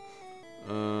accuracy.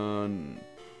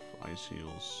 Ice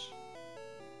Heals.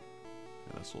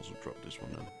 Yeah, let's also drop this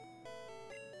one then.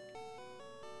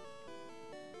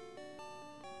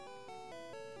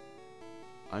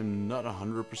 I'm not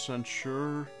 100%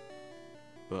 sure,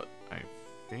 but I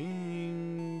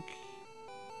think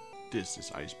this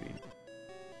is Ice Beam.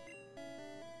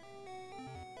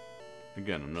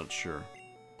 Again, I'm not sure.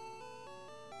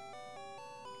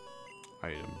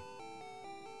 Item.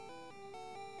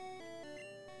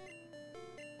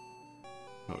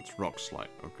 No, it's Rock Slide.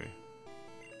 Okay.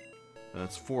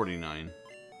 That's 49.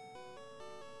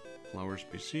 Flowers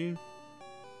PC.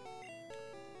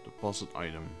 Deposit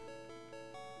item.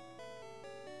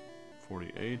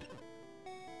 48.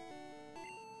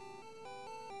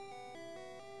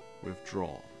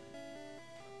 Withdraw.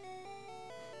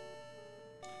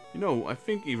 You know, I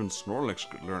think even Snorlax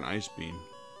could learn Ice Beam.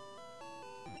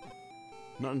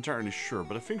 Not entirely sure,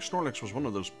 but I think Snorlax was one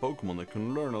of those Pokemon that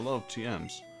can learn a lot of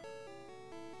TMs.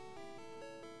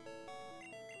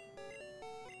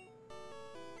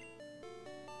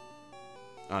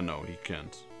 Ah, no, he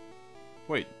can't.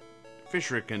 Wait,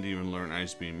 Fishrick can't even learn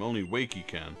Ice Beam, only Wakey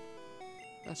can.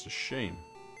 That's a shame.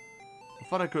 I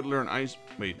thought I could learn Ice...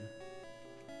 Wait.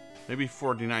 Maybe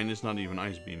 49 is not even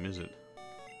Ice Beam, is it?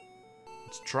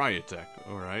 It's Tri-Attack,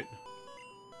 alright.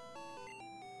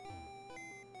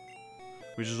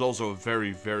 Which is also a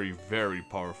very, very, very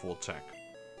powerful attack.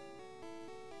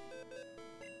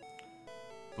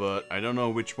 But I don't know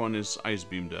which one is Ice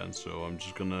Beam then, so I'm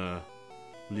just gonna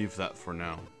leave that for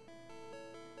now.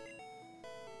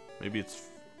 Maybe it's...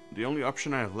 The only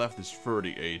option I have left is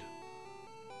 38.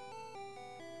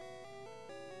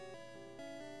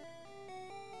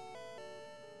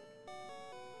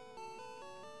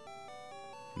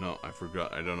 No, I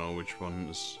forgot. I don't know which one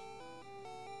is...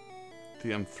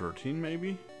 TM13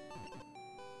 maybe?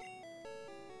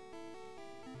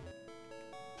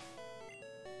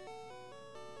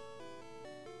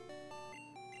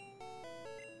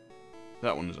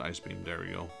 That one is Ice Beam, there we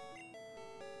go.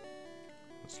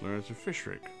 Let's learn it to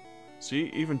Fishrick. See,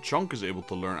 even Chunk is able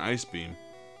to learn Ice Beam.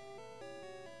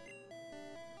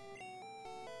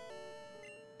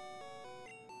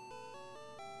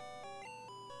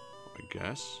 I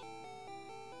guess.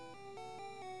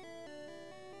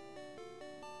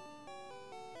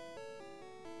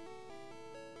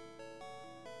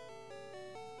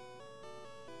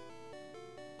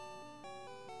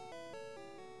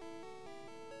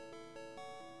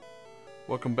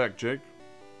 Welcome back, Jake.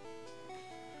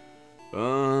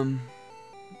 You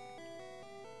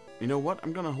know what?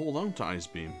 I'm gonna hold on to Ice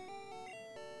Beam.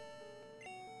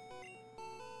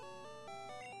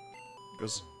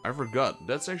 Because I forgot,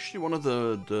 that's actually one of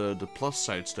the plus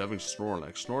sides to having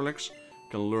Snorlax. Snorlax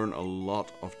can learn a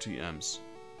lot of TMs.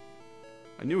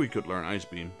 I knew he could learn Ice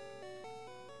Beam.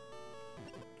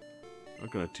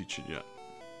 Not gonna teach it yet.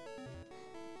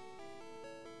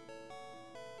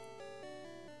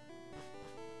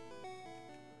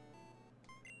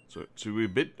 So we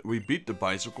beat the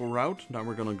bicycle route. Now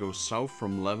we're gonna go south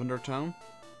from Lavender Town.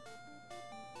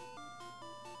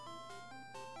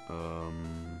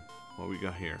 What we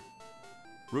got here?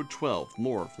 Route 12,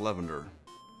 north, Lavender.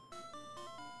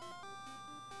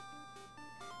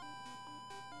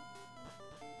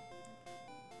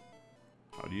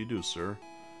 How do you do, sir?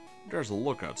 There's a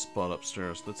lookout spot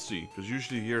upstairs. Let's see, because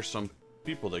usually here's some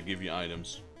people that give you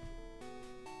items.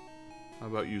 How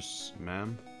about you,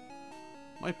 ma'am?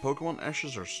 My Pokemon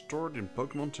ashes are stored in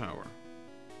Pokemon Tower.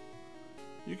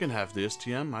 You can have this,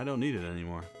 TM. I don't need it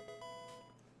anymore.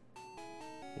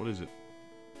 What is it?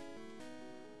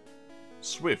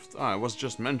 Swift. Ah, I was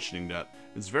just mentioning that.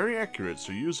 It's very accurate,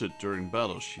 so use it during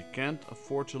battles. You can't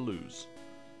afford to lose.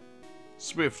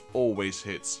 Swift always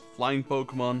hits. Flying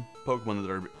Pokemon, Pokemon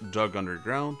that are dug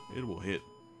underground, it will hit.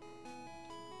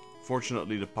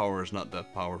 Fortunately, the power is not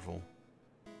that powerful.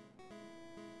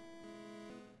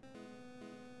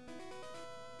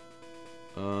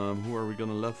 Who are we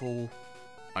gonna level?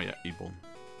 Ah yeah, Ebon.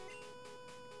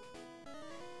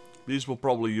 These will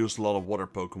probably use a lot of water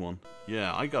Pokemon.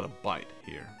 Yeah, I got a bite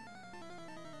here.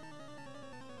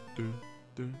 Is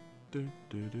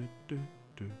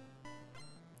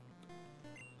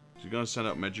he gonna send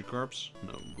out Magikarps?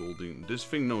 No, Goldeen. This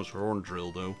thing knows Horn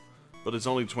Drill though, but it's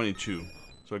only 22.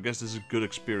 So I guess this is good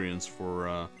experience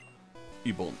for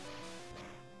Ebon.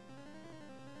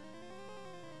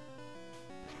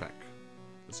 Peck.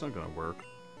 It's not gonna work.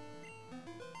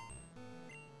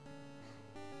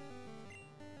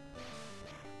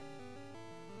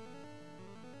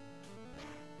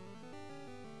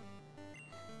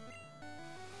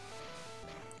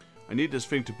 I need this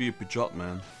thing to be a Pidgeot,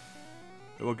 man.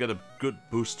 It will get a good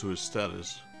boost to his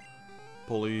status.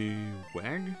 Poliwag?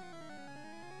 I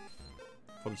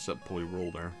thought it said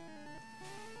Poliwroll there.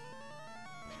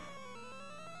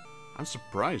 I'm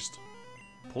surprised.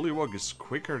 Poliwag is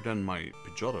quicker than my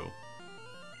Pidgeotto.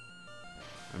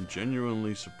 I'm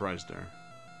genuinely surprised there.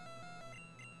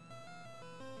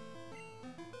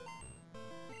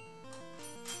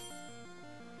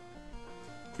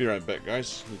 Be right back,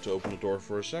 guys. Need to open the door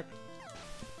for a sec.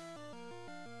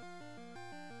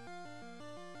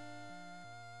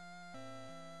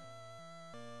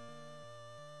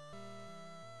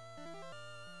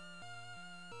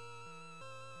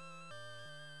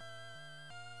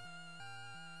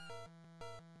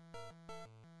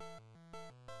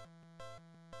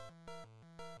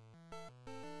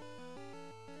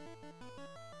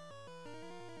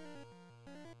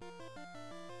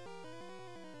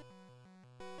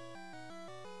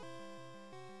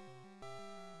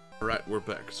 Alright, we're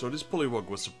back. So this polywog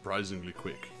was surprisingly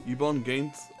quick. Ebon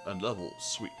gained a level,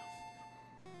 sweet.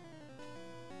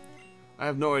 I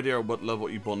have no idea what level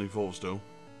Ebon evolves though.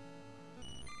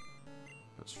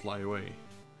 Let's fly away.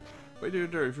 Wait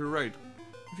there, if you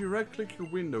right click your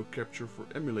window capture for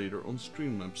emulator on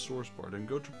Streamlabs source bar, then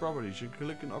go to properties, you can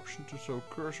click an option to so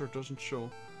cursor doesn't show.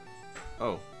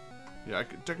 Oh. Yeah,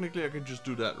 technically I could just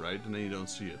do that, right? And then you don't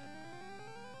see it.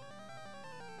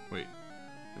 Wait.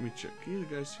 Let me check. Can you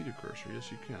guys see the cursor? Yes,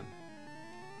 you can.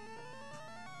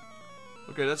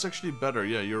 Okay, that's actually better.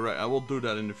 Yeah, you're right. I will do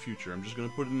that in the future. I'm just going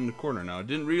to put it in the corner now. I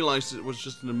didn't realize it was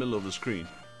just in the middle of the screen.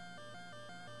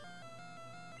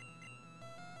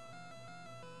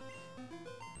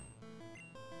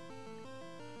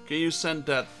 Can you send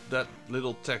that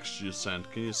little text you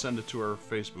sent? Can you send it to our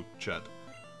Facebook chat?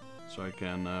 So I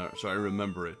can, so I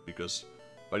remember it. Because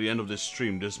by the end of this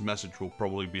stream, this message will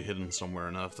probably be hidden somewhere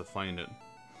and I'll have to find it.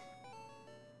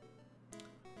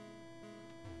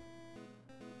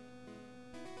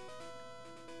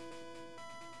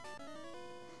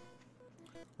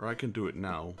 Or I can do it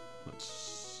now.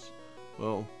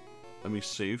 Well, let me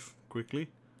save quickly.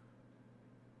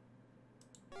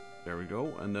 There we go.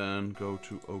 And then go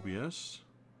to OBS.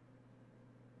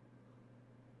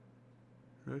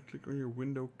 Right click on your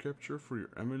window capture for your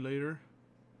emulator.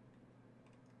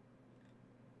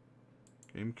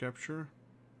 Game capture.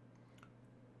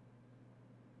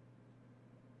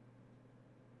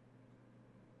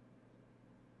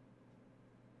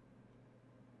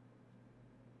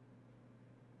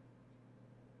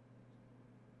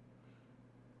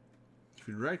 If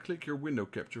you right-click your window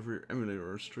capture for your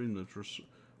emulator or Streamlabs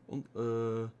on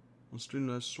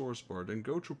Streamlabs source bar, then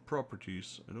go to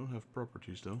properties. I don't have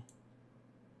properties though.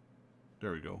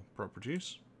 There we go,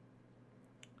 properties.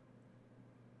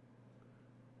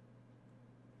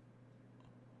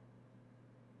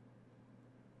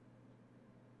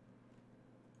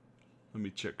 Let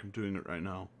me check. I'm doing it right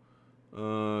now.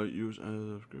 Use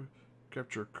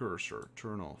capture cursor.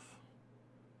 Turn off.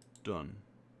 Done.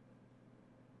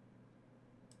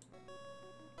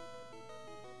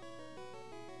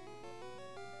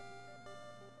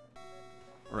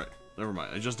 Alright, never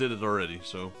mind. I just did it already,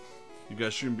 so you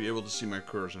guys shouldn't be able to see my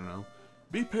cursor now.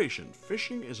 Be patient.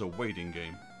 Fishing is a waiting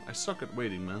game. I suck at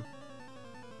waiting, man.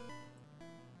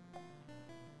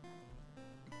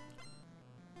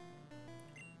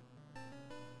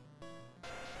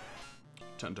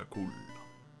 Tentacool.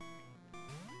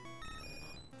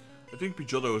 I think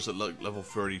Pidgeotto is at like level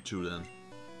 32 then.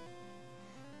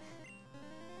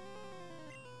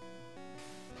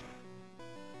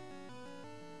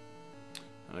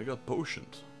 And I got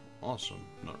potioned. Awesome.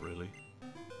 Not really.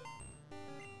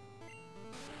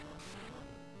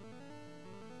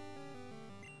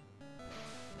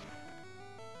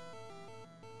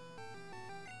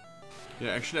 Yeah,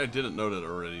 actually I didn't know that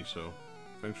already, so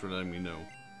thanks for letting me know.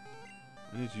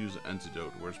 I need to use an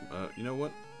antidote. Where's you know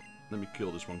what? Let me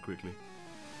kill this one quickly.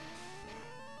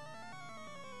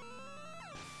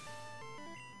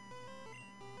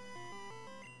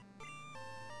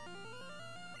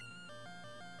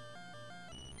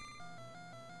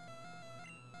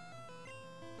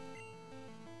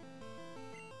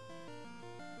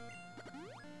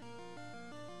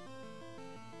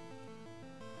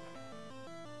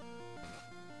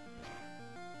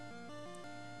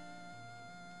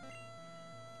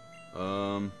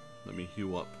 Let me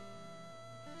heal up.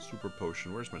 Super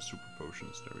potion. Where's my super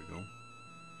potions? There we go.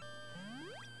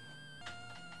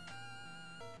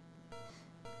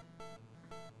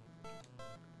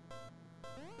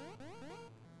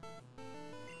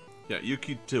 Yeah, you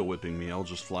keep tail whipping me. I'll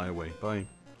just fly away. Bye.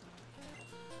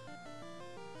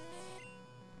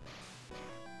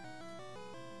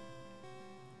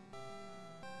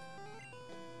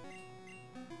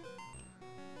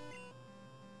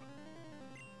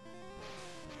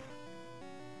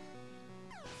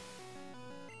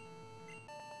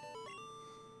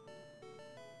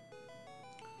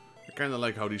 I kinda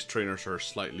like how these trainers are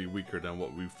slightly weaker than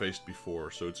what we faced before,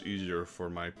 so it's easier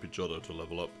for my Pidgeotto to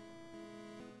level up.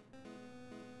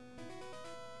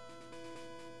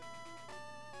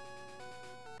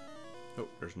 Oh,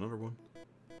 there's another one.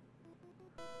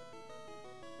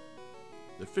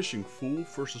 The Fishing Fool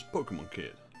versus Pokémon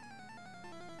Kid.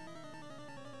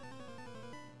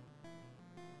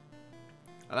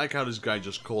 I like how this guy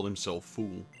just called himself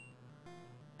Fool.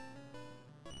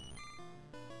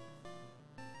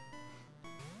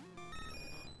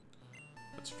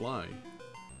 Let's fly.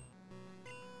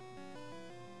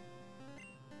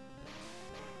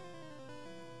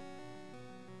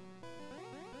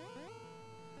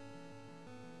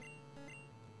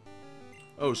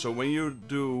 Oh, so when you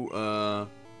do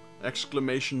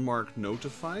Exclamation mark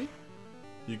notify?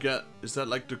 You get... Is that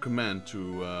like the command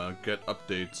to get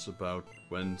updates about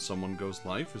when someone goes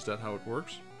live? Is that how it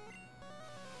works?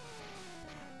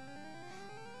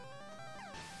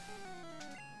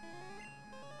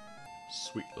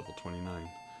 Sweet, level 29.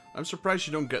 I'm surprised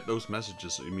you don't get those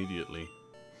messages immediately.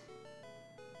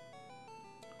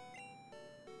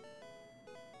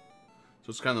 So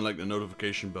it's kind of like the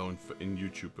notification bell in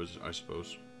YouTube, I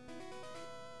suppose.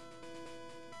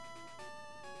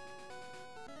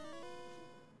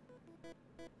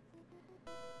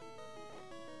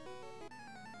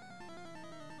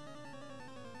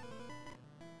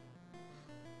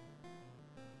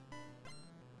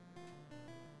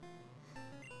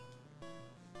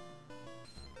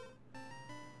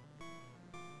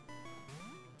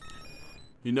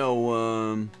 You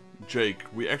know, Jake,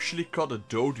 we actually caught a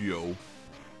Dodio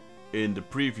in the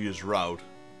previous route,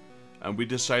 and we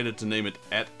decided to name it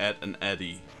Ed, and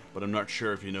Eddie, but I'm not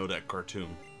sure if you know that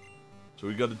cartoon. So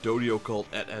we got a Dodio called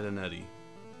Ed, and Eddie.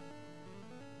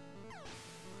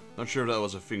 Not sure if that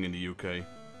was a thing in the UK.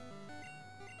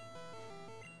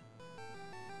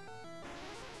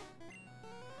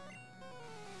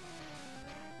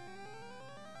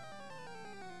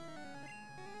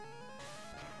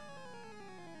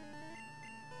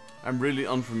 I'm really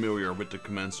unfamiliar with the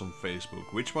commands on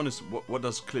Facebook. Which one is... What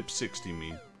does clip 60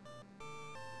 mean?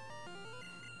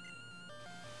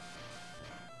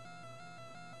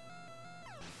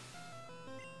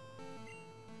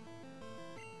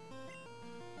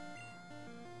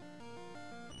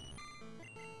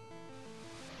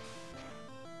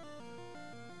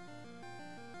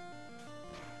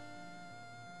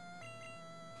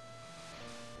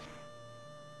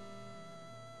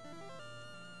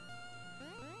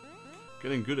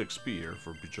 Getting good XP here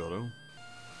for Pidgeotto.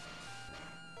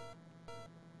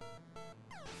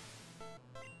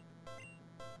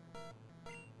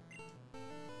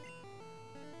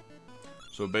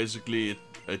 So basically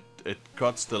it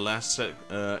cuts the last sec...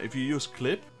 if you use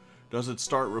clip, does it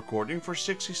start recording for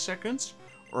 60 seconds?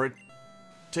 Or it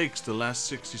takes the last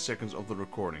 60 seconds of the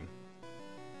recording?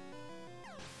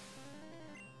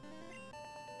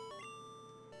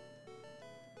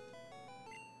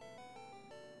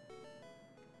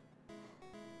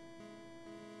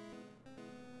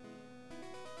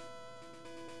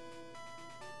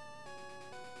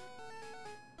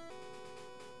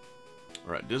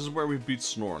 Alright, this is where we beat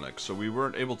Snorlax, so we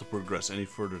weren't able to progress any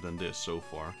further than this so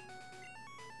far.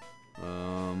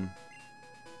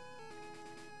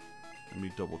 Let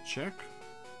me double check.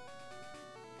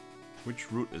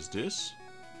 Which route is this?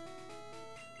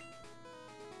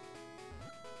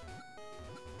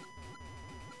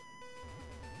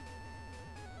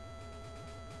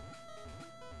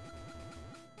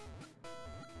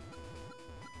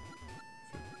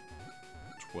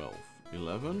 $12.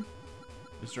 11?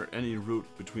 Is there any route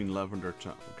between Lavender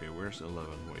Town? Okay, where's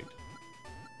 11? Wait.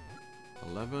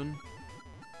 11.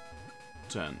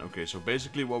 10. Okay, so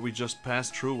basically what we just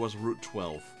passed through was Route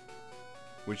 12.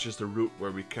 Which is the route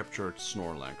where we captured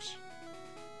Snorlax.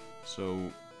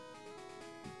 So...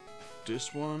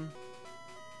 this one...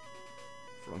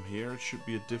 from here it should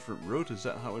be a different route. Is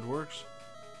that how it works?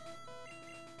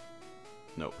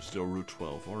 No, still Route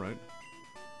 12. Alright.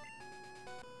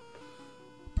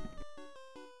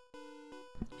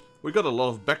 We got a lot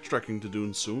of backtracking to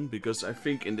do soon, because I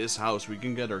think in this house we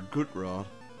can get our good rod.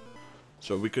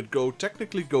 So we could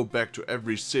technically go back to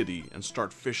every city and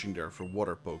start fishing there for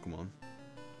water Pokemon.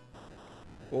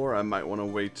 Or I might want to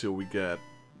wait till we get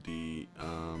the...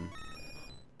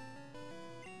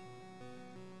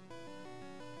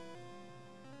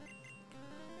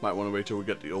 might want to wait till we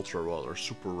get the Ultra Rod, or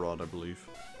Super Rod, I believe.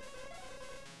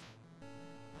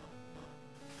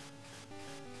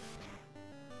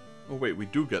 Oh wait, we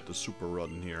do get the Super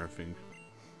Rod in here, I think.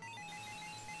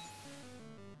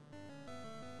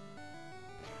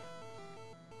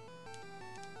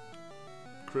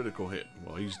 Critical hit.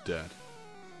 Well, he's dead.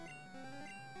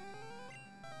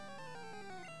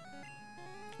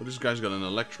 Oh, this guy's got an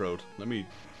Electrode. Let me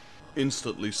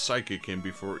instantly Psychic him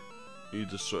before he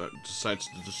decides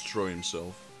to destroy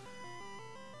himself.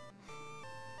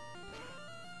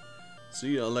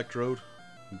 See ya, Electrode.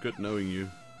 Good knowing you.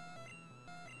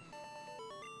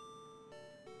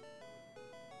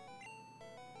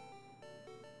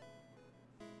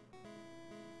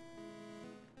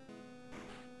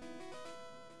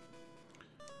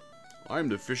 I'm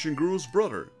the fishing guru's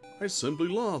brother. I simply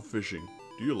love fishing.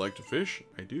 Do you like to fish?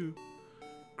 I do.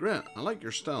 Grant, I like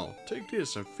your style. Take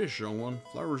this and fish, young one.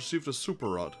 Flower received a Super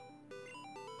Rod.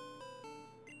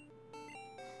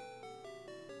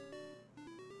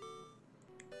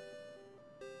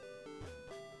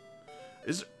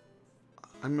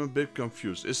 I'm a bit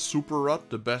confused. Is Super Rod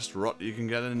the best rod you can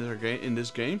get in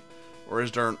this game? Or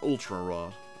is there an Ultra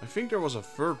Rod? I think there was a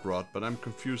third rod, but I'm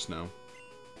confused now.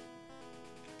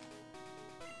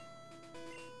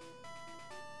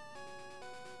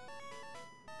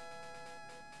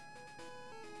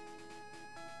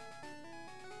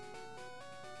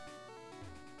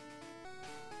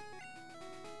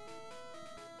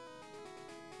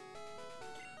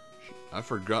 I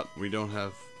forgot we don't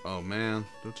have... Oh man,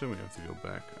 don't tell me I have to go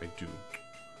back. I do.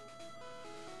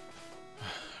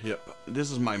 Yep, this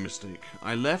is my mistake.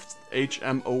 I left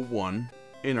HM01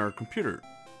 in our computer.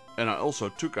 And I also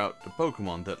took out the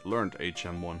Pokemon that learned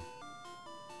HM1.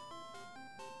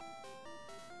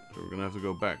 So we're gonna have to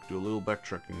go back, do a little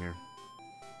backtracking here.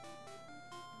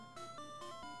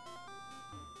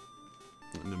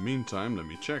 In the meantime, let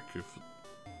me check if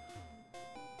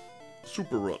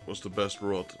Super Rod was the best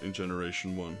rod in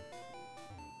Generation 1.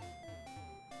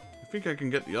 I think I can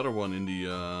get the other one in the,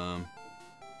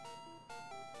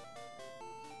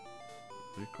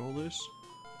 what do you call this?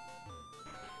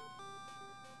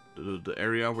 The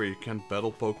area where you can't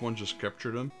battle Pokemon, just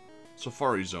capture them.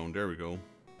 Safari Zone, there we go.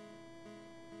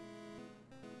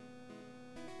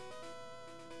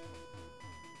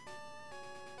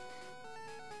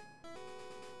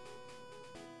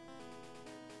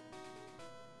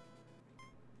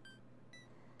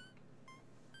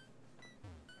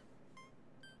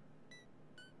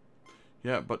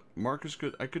 Yeah, but Marcus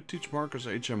I could teach Marcus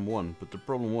HM1, but the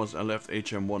problem was I left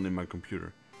HM1 in my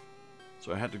computer.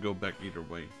 So I had to go back either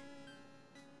way.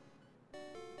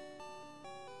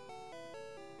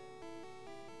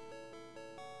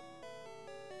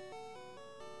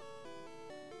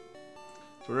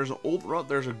 So there's an old rod,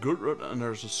 there's a good rod, and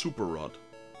there's a super rod.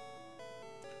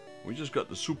 We just got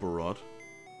the super rod.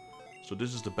 So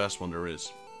this is the best one there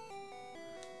is.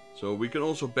 So we can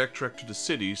also backtrack to the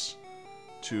cities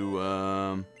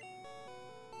to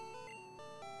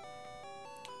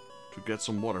get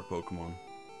some water Pokemon.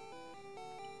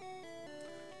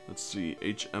 Let's see,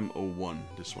 HM01,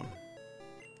 this one.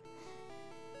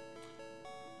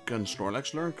 Can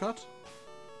Snorlax learn Cut?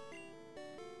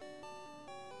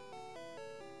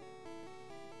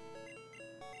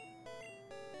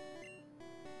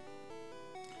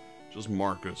 Just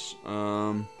Marcus.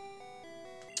 I'm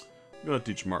gonna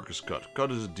teach Marcus Cut.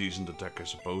 Cut is a decent attack, I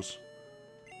suppose.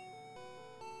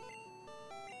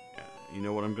 You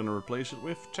know what I'm gonna replace it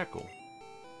with? Tackle.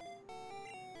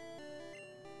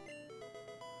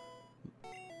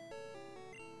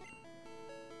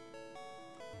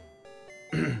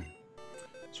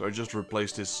 So I just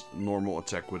replaced this normal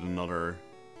attack with another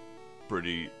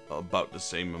about the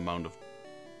same amount of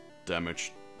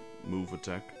damage move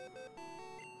attack.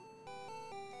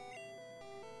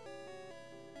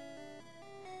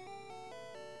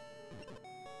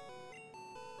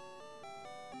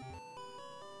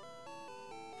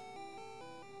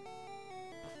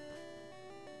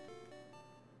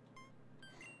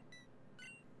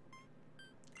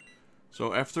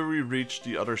 So after we reach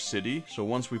the other city, so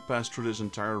once we pass through this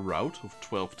entire route of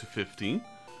 12 to 15,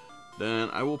 then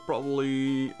I will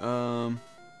probably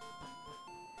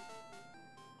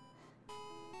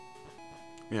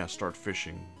yeah, start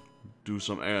fishing. Do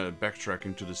some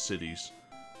backtracking to the cities.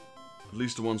 At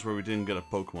least the ones where we didn't get a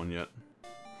Pokemon yet.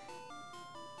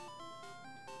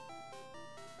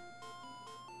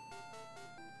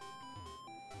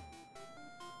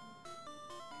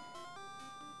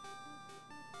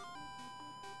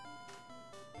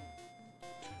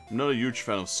 I'm not a huge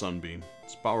fan of Sunbeam.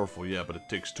 It's powerful, yeah, but it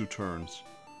takes 2 turns.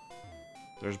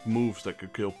 There's moves that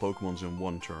could kill Pokemons in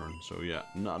 1 turn, so yeah,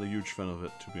 not a huge fan of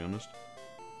it, to be honest.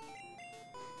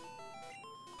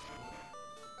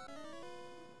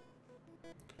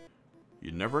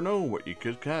 You never know what you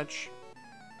could catch.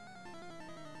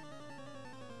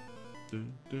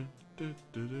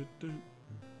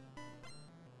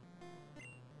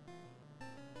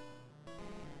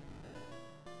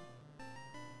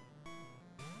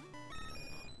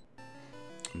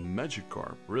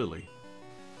 Magikarp, really?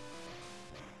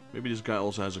 Maybe this guy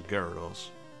also has a Gyarados.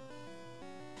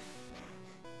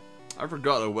 I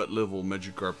forgot at what level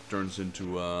Magikarp turns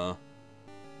into,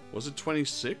 was it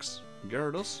 26?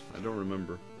 Gyarados? I don't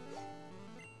remember.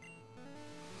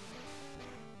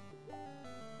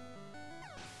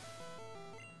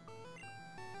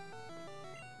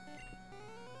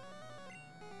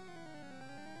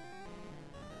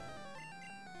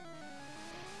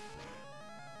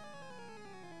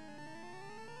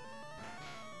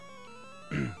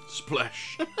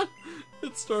 Splash.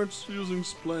 It starts using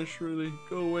Splash, really.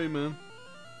 Go away, man.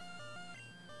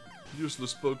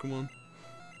 Useless Pokemon.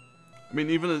 I mean,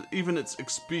 even its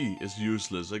XP is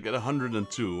useless. I get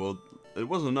 102. Well, it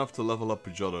wasn't enough to level up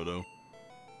Pidgeotto, though.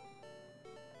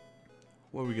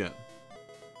 What do we get?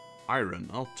 Iron.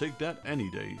 I'll take that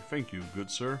any day. Thank you, good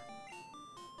sir.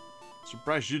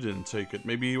 Surprised you didn't take it.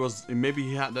 Maybe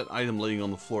he had that item laying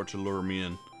on the floor to lure me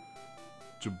in.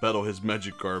 To battle his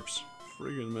Magikarps.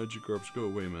 Friggin' Magikarps, go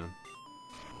away, man.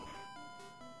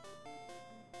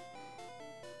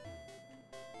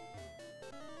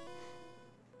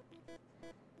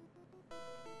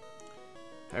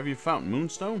 Have you found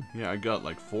Moonstone? Yeah, I got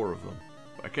like 4 of them.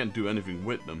 But I can't do anything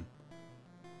with them.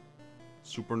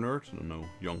 Super nerd? No,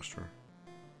 youngster.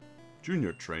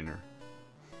 Junior trainer.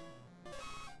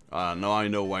 Now I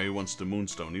know why he wants the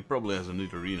Moonstone. He probably has a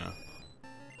Nidorina.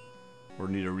 Or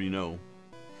Nidorino.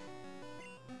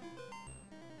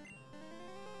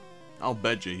 I'll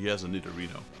bet you he has a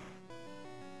Nidorino.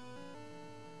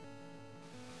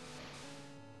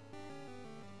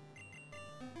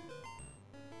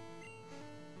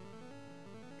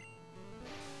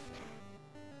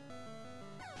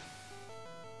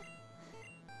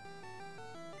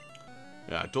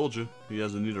 Yeah, I told you. He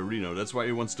has a Nidorino. That's why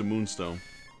he wants the Moonstone.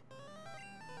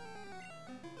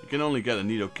 You can only get a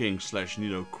Nidoking /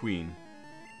 Nidoqueen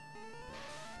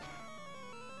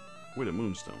with a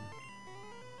Moonstone.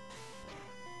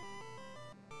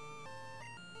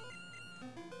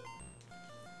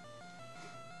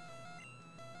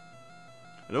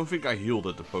 I don't think I healed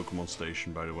at the Pokemon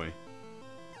station, by the way.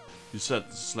 You said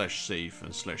 /save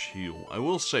and /heal. I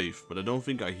will save, but I don't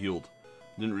think I healed.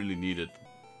 Didn't really need it.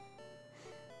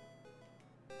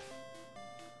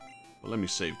 But let me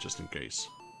save just in case.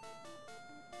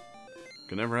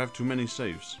 Can never have too many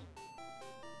saves.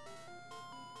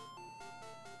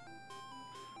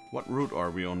 What route are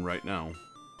we on right now?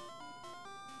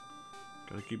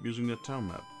 Gotta keep using that town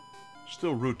map.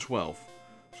 Still Route 12.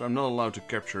 So I'm not allowed to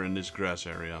capture in this grass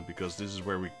area, because this is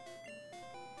where we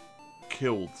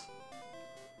killed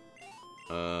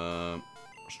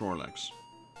Snorlax.